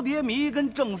蝴蝶迷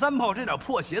跟郑三炮这点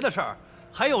破鞋的事儿，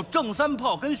还有郑三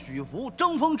炮跟许福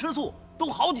争风吃醋，都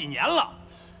好几年了。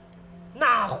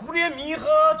那蝴蝶迷和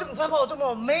郑三炮这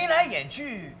么眉来眼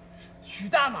去，许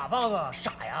大马棒子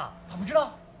傻呀，他不知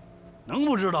道？能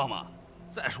不知道吗？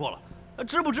再说了，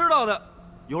知不知道的，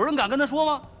有人敢跟他说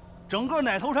吗？整个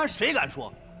奶头山谁敢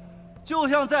说？就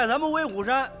像在咱们威虎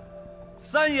山，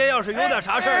三爷要是有点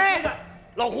啥事儿，谁敢？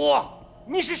老胡，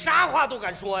你是啥话都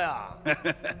敢说呀？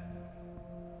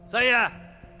三爷，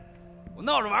我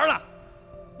闹着玩呢，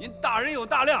您大人有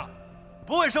大量，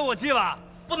不会生我气吧？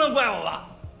不能怪我吧？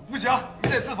不行，你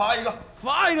得自罚一个。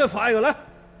罚一个，罚一个，来。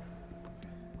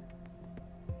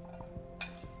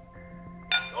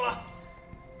有了。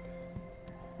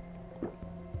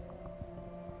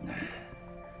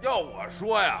要我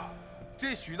说呀，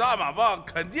这许大马棒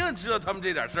肯定知道他们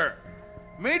这点事儿，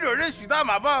没准这许大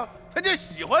马棒他就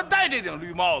喜欢戴这顶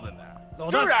绿帽子呢，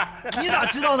是不是？你咋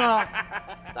知道呢？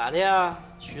咋的呀？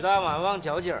许大马棒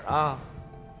脚景啊？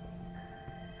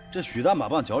这许大马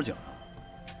棒脚景啊，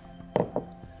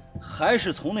还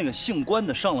是从那个姓关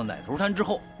的上了奶头山之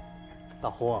后。老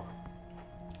胡，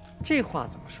这话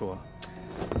怎么说？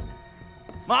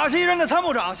马西镇的参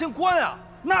谋长姓关啊，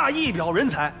那一表人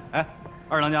才。哎，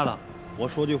二当家的，我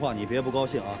说句话，你别不高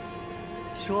兴啊。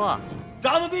说啊，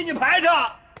长得比你排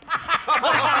场。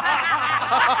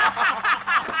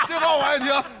这话我爱听，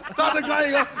咱再干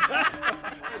一个，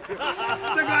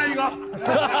再干一个。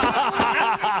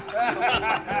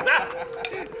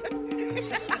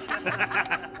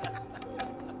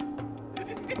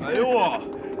哎呦，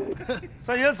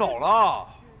三爷走了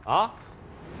啊？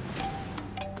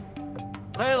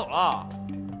三爷走了，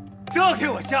这给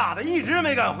我吓得一直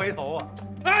没敢回头啊！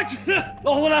哎，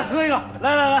老胡来喝一个，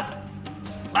来，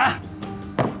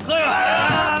喝一个，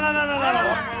来，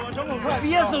我整口快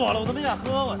憋死我了，我都没敢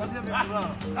喝，我别喝了，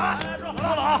啊，喝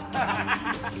了啊！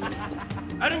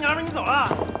哎，这娘们你走了？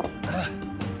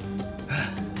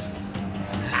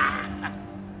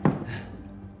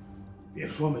别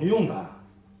说没用的，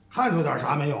看出点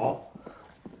啥没有？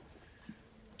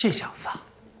这小子啊，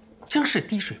真是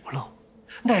滴水不漏，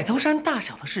奶头山大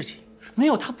小的事情没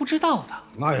有他不知道的。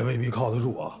那也未必靠得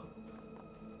住啊。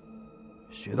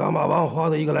许大马棒花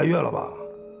了1个来月了吧？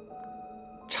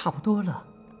差不多了。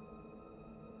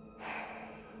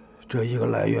这1个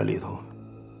来月里头，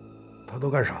他都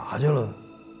干啥去了？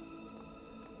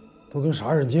都跟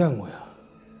啥人见过呀？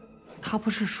他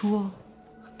不是说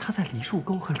他在梨树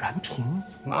沟和滦平？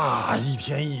那1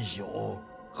天1宿，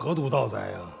何毒道哉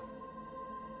呀？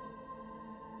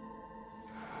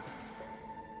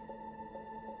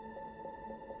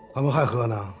他们还喝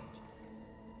呢？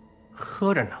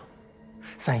喝着呢。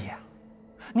三爷，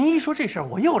您一说这事儿，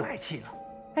我又来气了。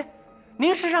哎，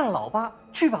您是让老八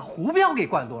去把胡彪给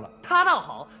灌多了，他倒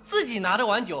好，自己拿着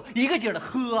碗酒一个劲儿的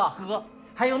喝啊喝。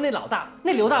还有那老大，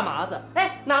那刘大麻子，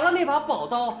哎，拿了那把宝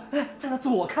刀，哎，在那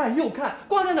左看右看，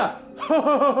光在那儿，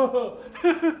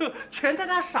全在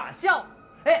那傻笑。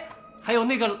哎，还有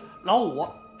那个老五，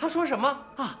他说什么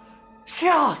啊？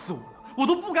吓死我了，我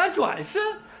都不敢转身。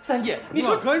三爷，你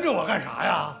说跟着我干啥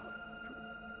呀？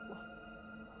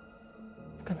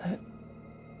刚才，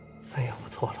三爷，我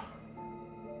错了。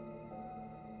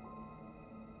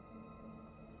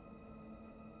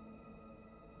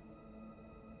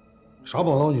啥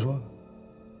宝刀？你说？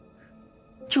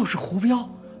就是胡彪，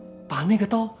把那个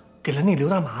刀给了那刘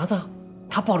大麻子，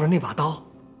他抱着那把刀，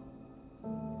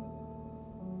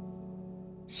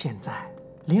现在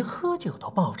连喝酒都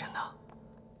抱着呢。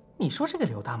你说这个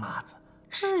刘大麻子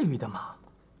至于的吗？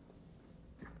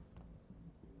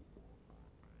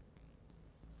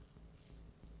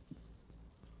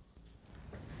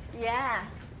爷，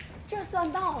这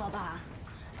算到了吧？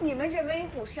你们这威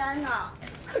虎山呐，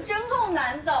可真够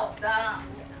难走的。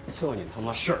就你他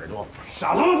妈事儿多，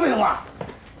少他妈废话！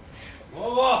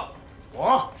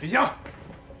我水枪。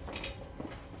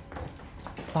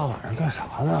大晚上干啥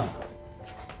呢？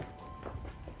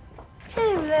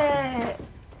这位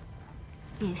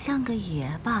也像个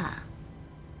爷吧？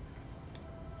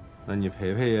那你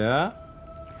陪陪爷？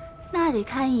那得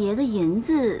看爷的银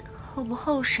子厚不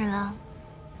厚实了。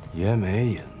爷没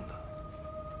银子，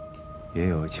爷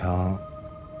有枪，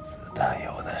子弹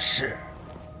有的是。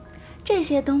这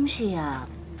些东西呀，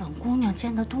本姑娘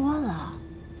见得多了。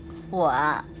我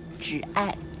啊，只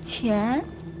爱钱。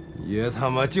爷他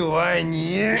妈就爱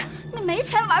你！你没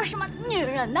钱玩什么女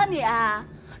人呢你？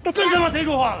这他妈谁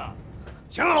说话了？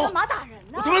行了，干嘛打人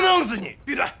呢？我他妈弄死你！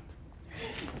闭嘴！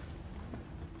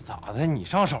咋的？你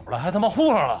上手了，还他妈护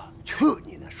上了？去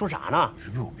你的！说啥呢？是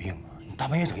不是有病啊？你大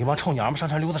半夜整一帮臭娘们上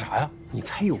山溜达啥呀？你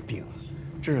才有病！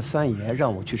这是三爷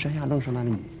让我去山下弄上来的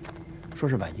你，说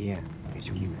是晚间给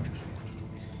兄弟们治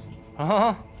罪。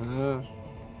啊，嗯，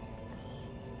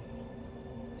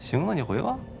行，那你回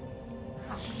吧。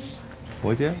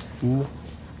我接。嗯。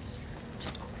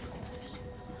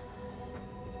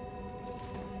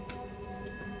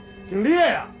挺烈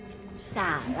呀！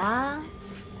咋啦？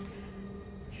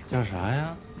叫啥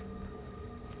呀？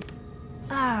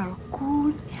二姑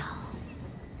娘。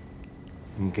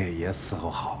你给爷伺候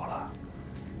好了，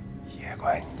爷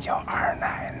管你叫二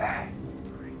奶奶。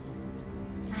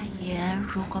那爷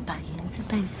如果把银子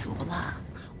备足了，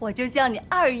我就叫你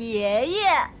二爷爷。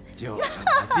就这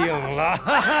么定了。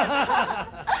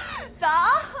走，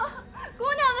姑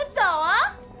娘们走啊！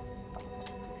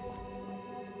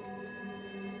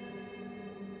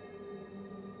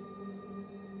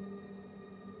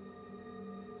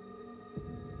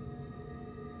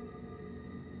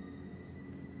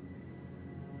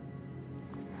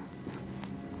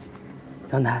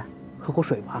梁台，喝口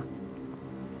水吧。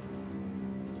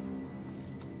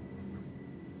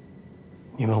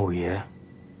你们五爷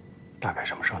大概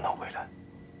什么时候能回来？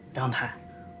梁台，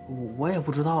我也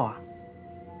不知道啊。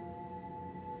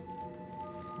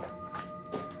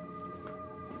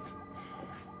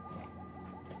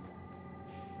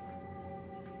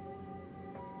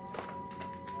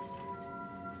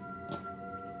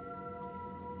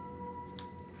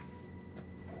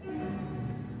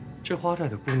这花寨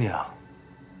的姑娘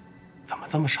怎么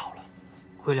这么少了？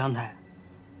回梁台，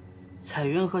彩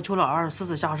云和邱老二私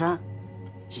自下山，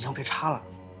已经被查了。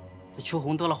这秋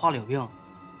红得了花柳病，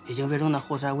已经被扔到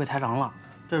后寨喂台郎了。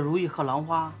这如意和兰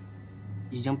花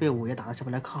已经被五爷打到下不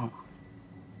来炕了。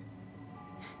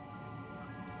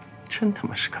真他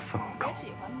妈是个疯狗！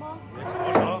喜欢吗？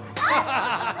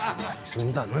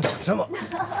生蛋能长这么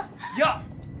呀，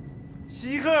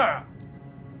稀客，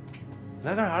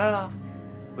来干啥来了？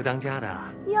不当家的。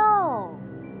哟，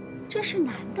这是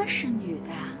男的是女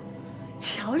的？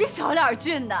瞧这小脸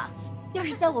俊的，要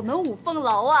是在我们五凤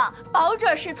楼啊，保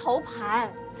准是头牌。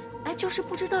哎，就是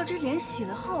不知道这脸洗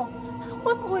了后还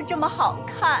会不会这么好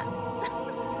看？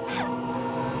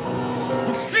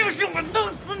你是不是我弄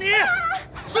死你？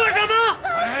说什么？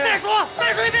再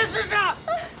说一遍试试。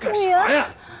干啥呀？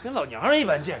跟老娘们一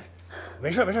般见识。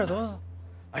没事没事，走走走。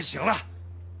哎，行了，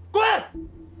滚，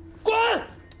滚！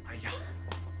哎呀，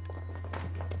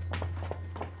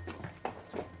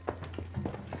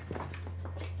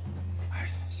哎，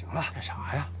行了，干啥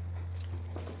呀？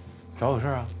找我有事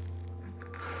啊？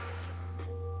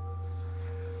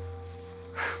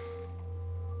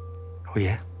五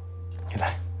爷，你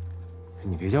来。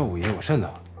你别叫五爷，我瘆得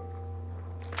慌。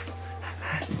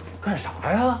来，干啥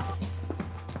呀？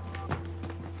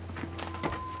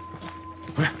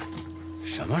不是，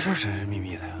什么事神神秘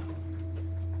秘的呀？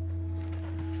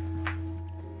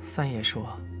三爷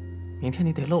说，明天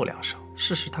你得露两手，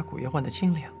试试他古月湾的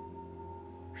斤两。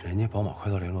人家宝马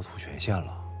快到联络图全线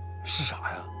了，是啥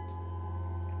呀？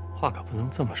话可不能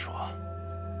这么说。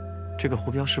这个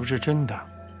胡标是不是真的，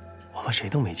我们谁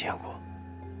都没见过。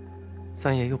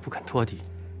三爷又不肯托底。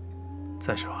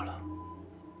再说了，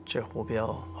这胡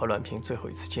彪和栾平最后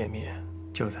一次见面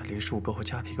就在梨树沟和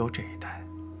夹皮沟这一带，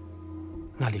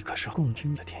那里可是共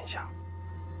军的天下。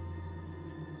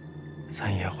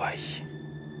三爷怀疑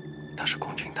他是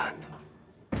共军探子。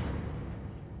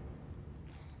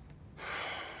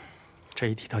这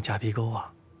一提到夹皮沟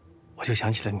啊，我就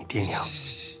想起了你爹娘。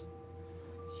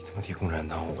一他妈提共产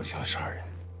党，我就想杀人。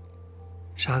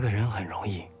杀个人很容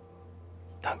易，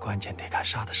但关键得看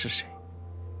杀的是谁。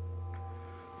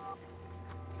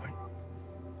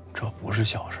这不是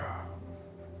小事，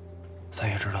三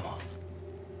爷知道吗？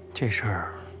这事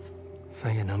儿，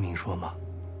三爷能明说吗？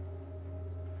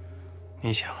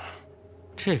你想，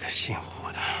这个姓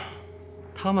胡的，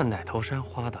他们奶头山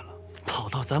花的了，跑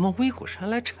到咱们威虎山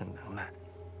来逞能耐，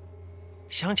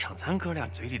想抢咱哥俩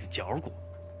嘴里的嚼骨，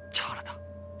查了他，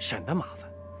省得麻烦。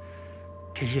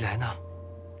这一来呢，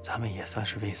咱们也算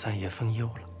是为三爷分忧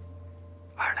了；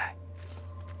二来，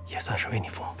也算是为你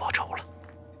父母报仇了。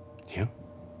行，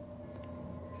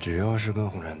只要是跟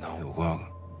共产党有关，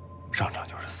上场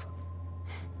就是死。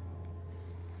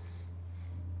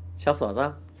小锁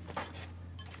子，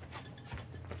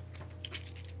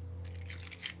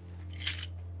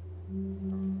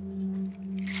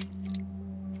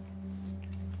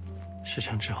事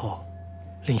成之后，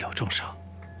另有重赏。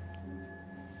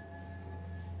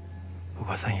不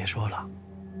过三爷说了，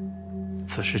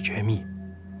此事绝密，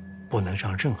不能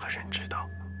让任何人知道。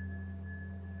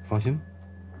放心，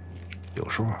有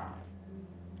数。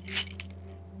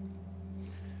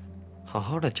好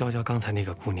好的教教刚才那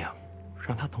个姑娘，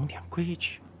让她懂点规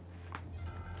矩。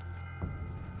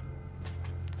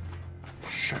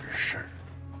是。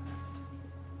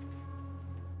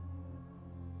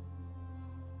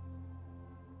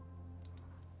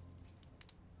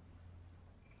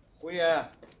胡爷，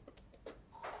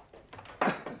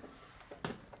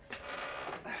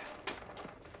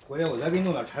胡爷，我再给你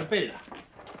弄点柴备着。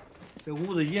这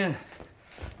屋子阴，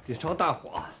得烧大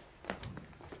火。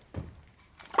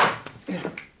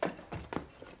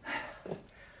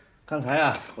刚才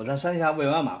啊，我在山下喂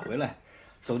完马回来，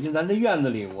走进咱这院子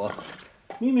里，我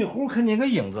迷迷糊看见个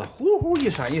影子，呼呼一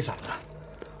闪一闪的。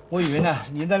我以为呢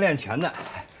您在练拳呢，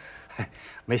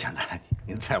没想到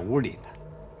您在屋里呢。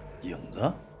影子？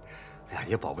哎呀，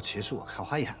也保不齐是我看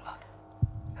花眼了。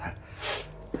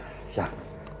行，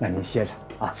那您歇着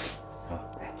啊。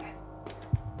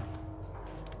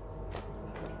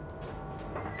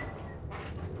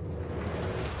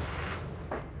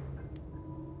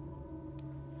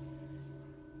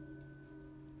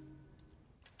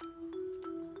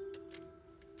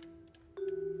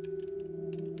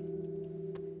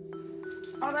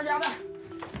二大家的，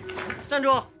站住！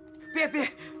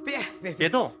别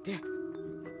动！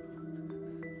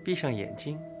闭上眼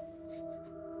睛。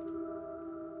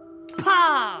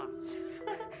啪！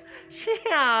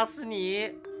吓死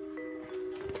你！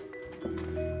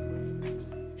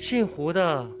姓胡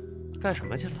的干什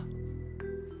么去了？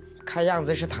看样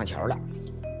子是躺桥了。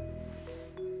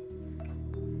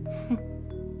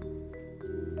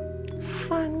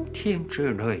 3天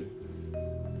之内，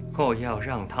我要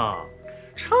让他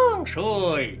长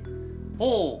睡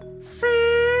不醒。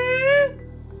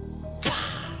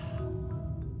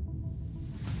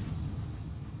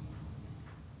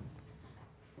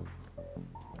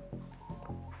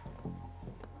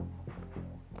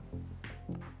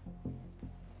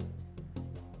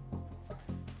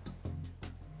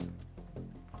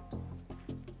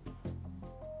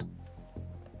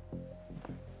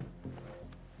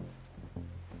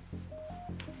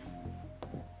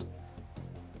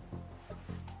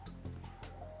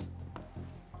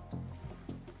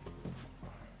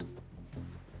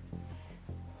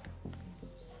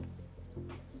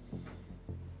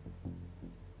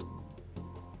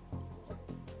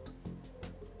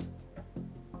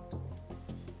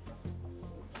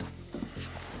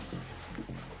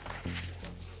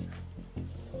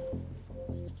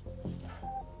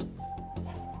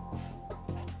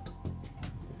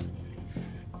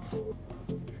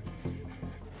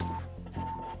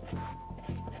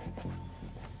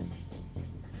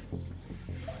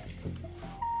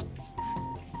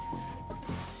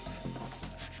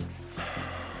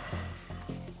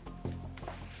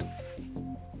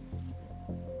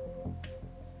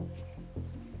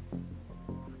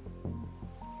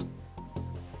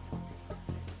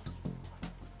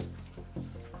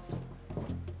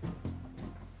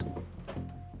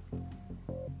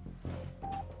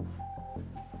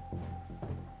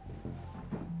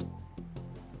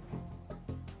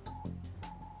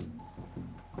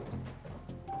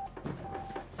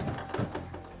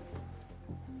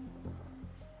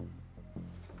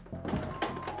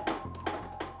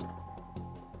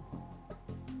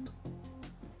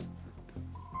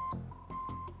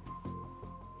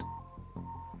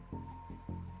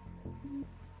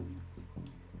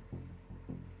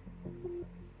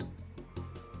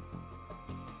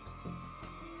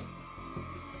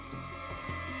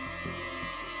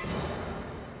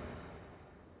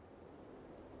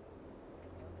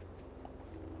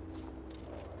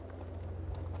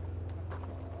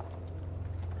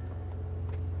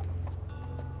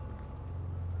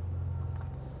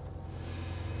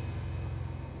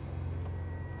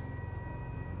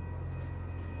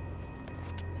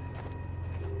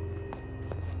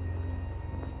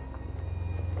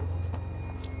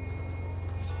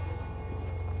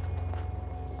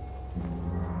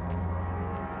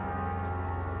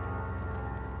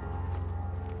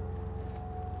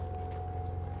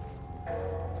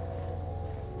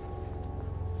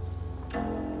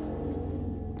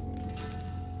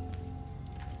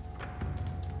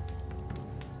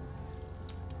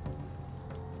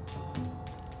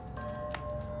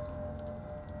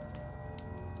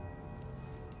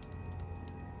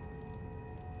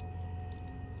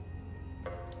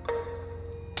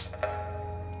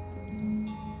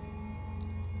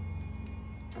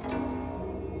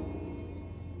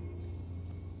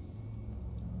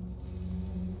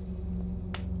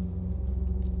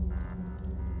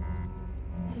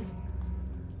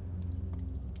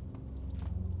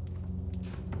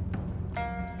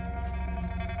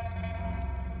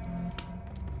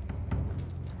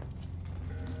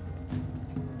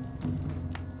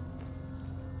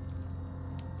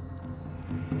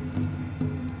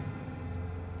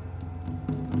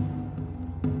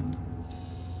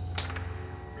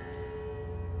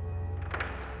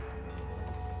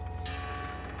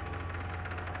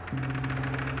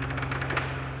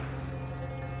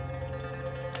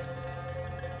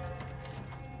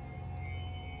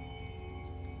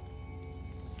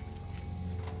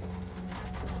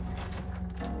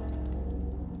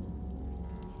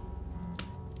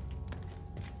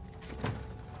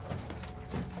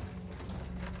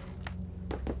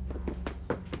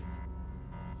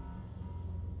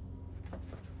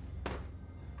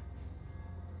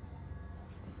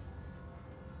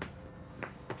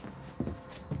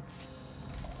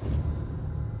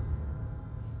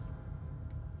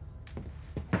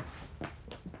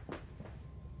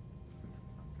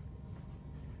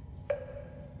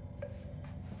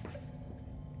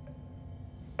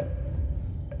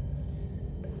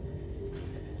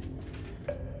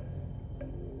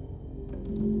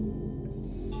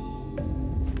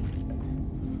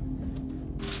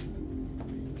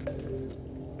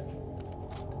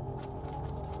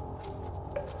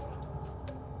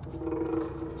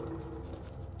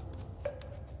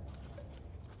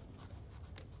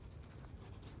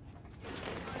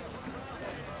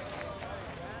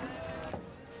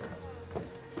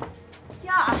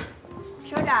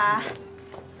首长，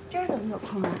今儿怎么有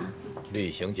空啊？例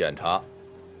行检查。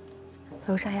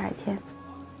楼上1、2天。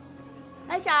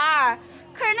哎，小二，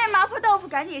客人那麻婆豆腐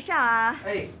赶紧上啊！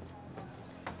哎。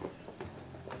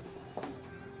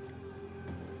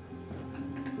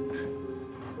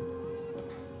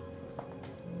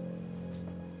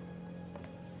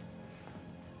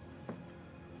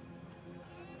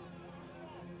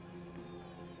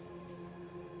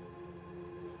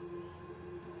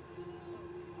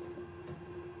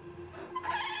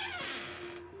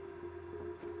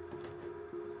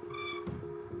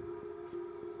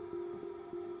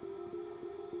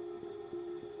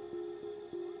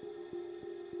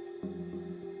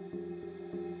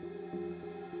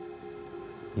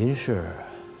您是？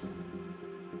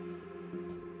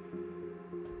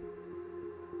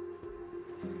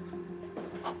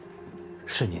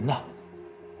是您呐？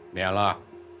免了。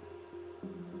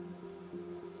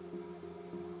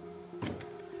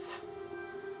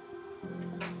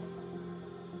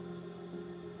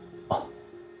哦。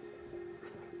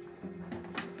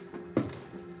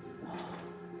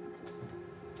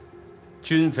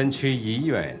军分区医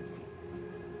院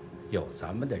有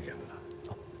咱们的人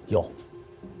了。有。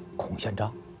孔宪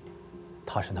章，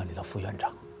他是那里的副院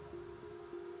长。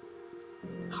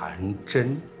韩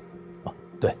真，哦，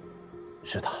对，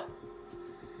是他。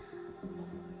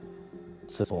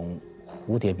自从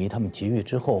蝴蝶迷他们劫狱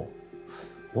之后，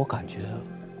我感觉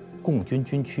共军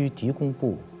军区敌共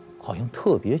部好像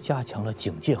特别加强了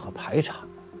警戒和排查。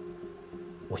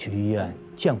我去医院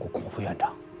见过孔副院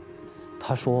长，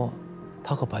他说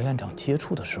他和白院长接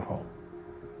触的时候，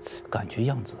感觉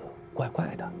样子怪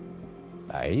怪的。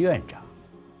白院长，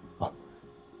哦，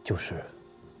就是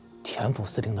田副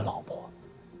司令的老婆。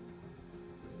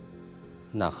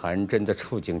那韩真的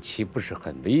处境岂不是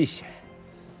很危险？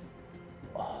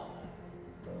哦，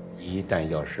一旦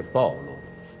要是暴露，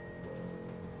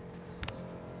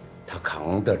他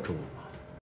扛得住吗？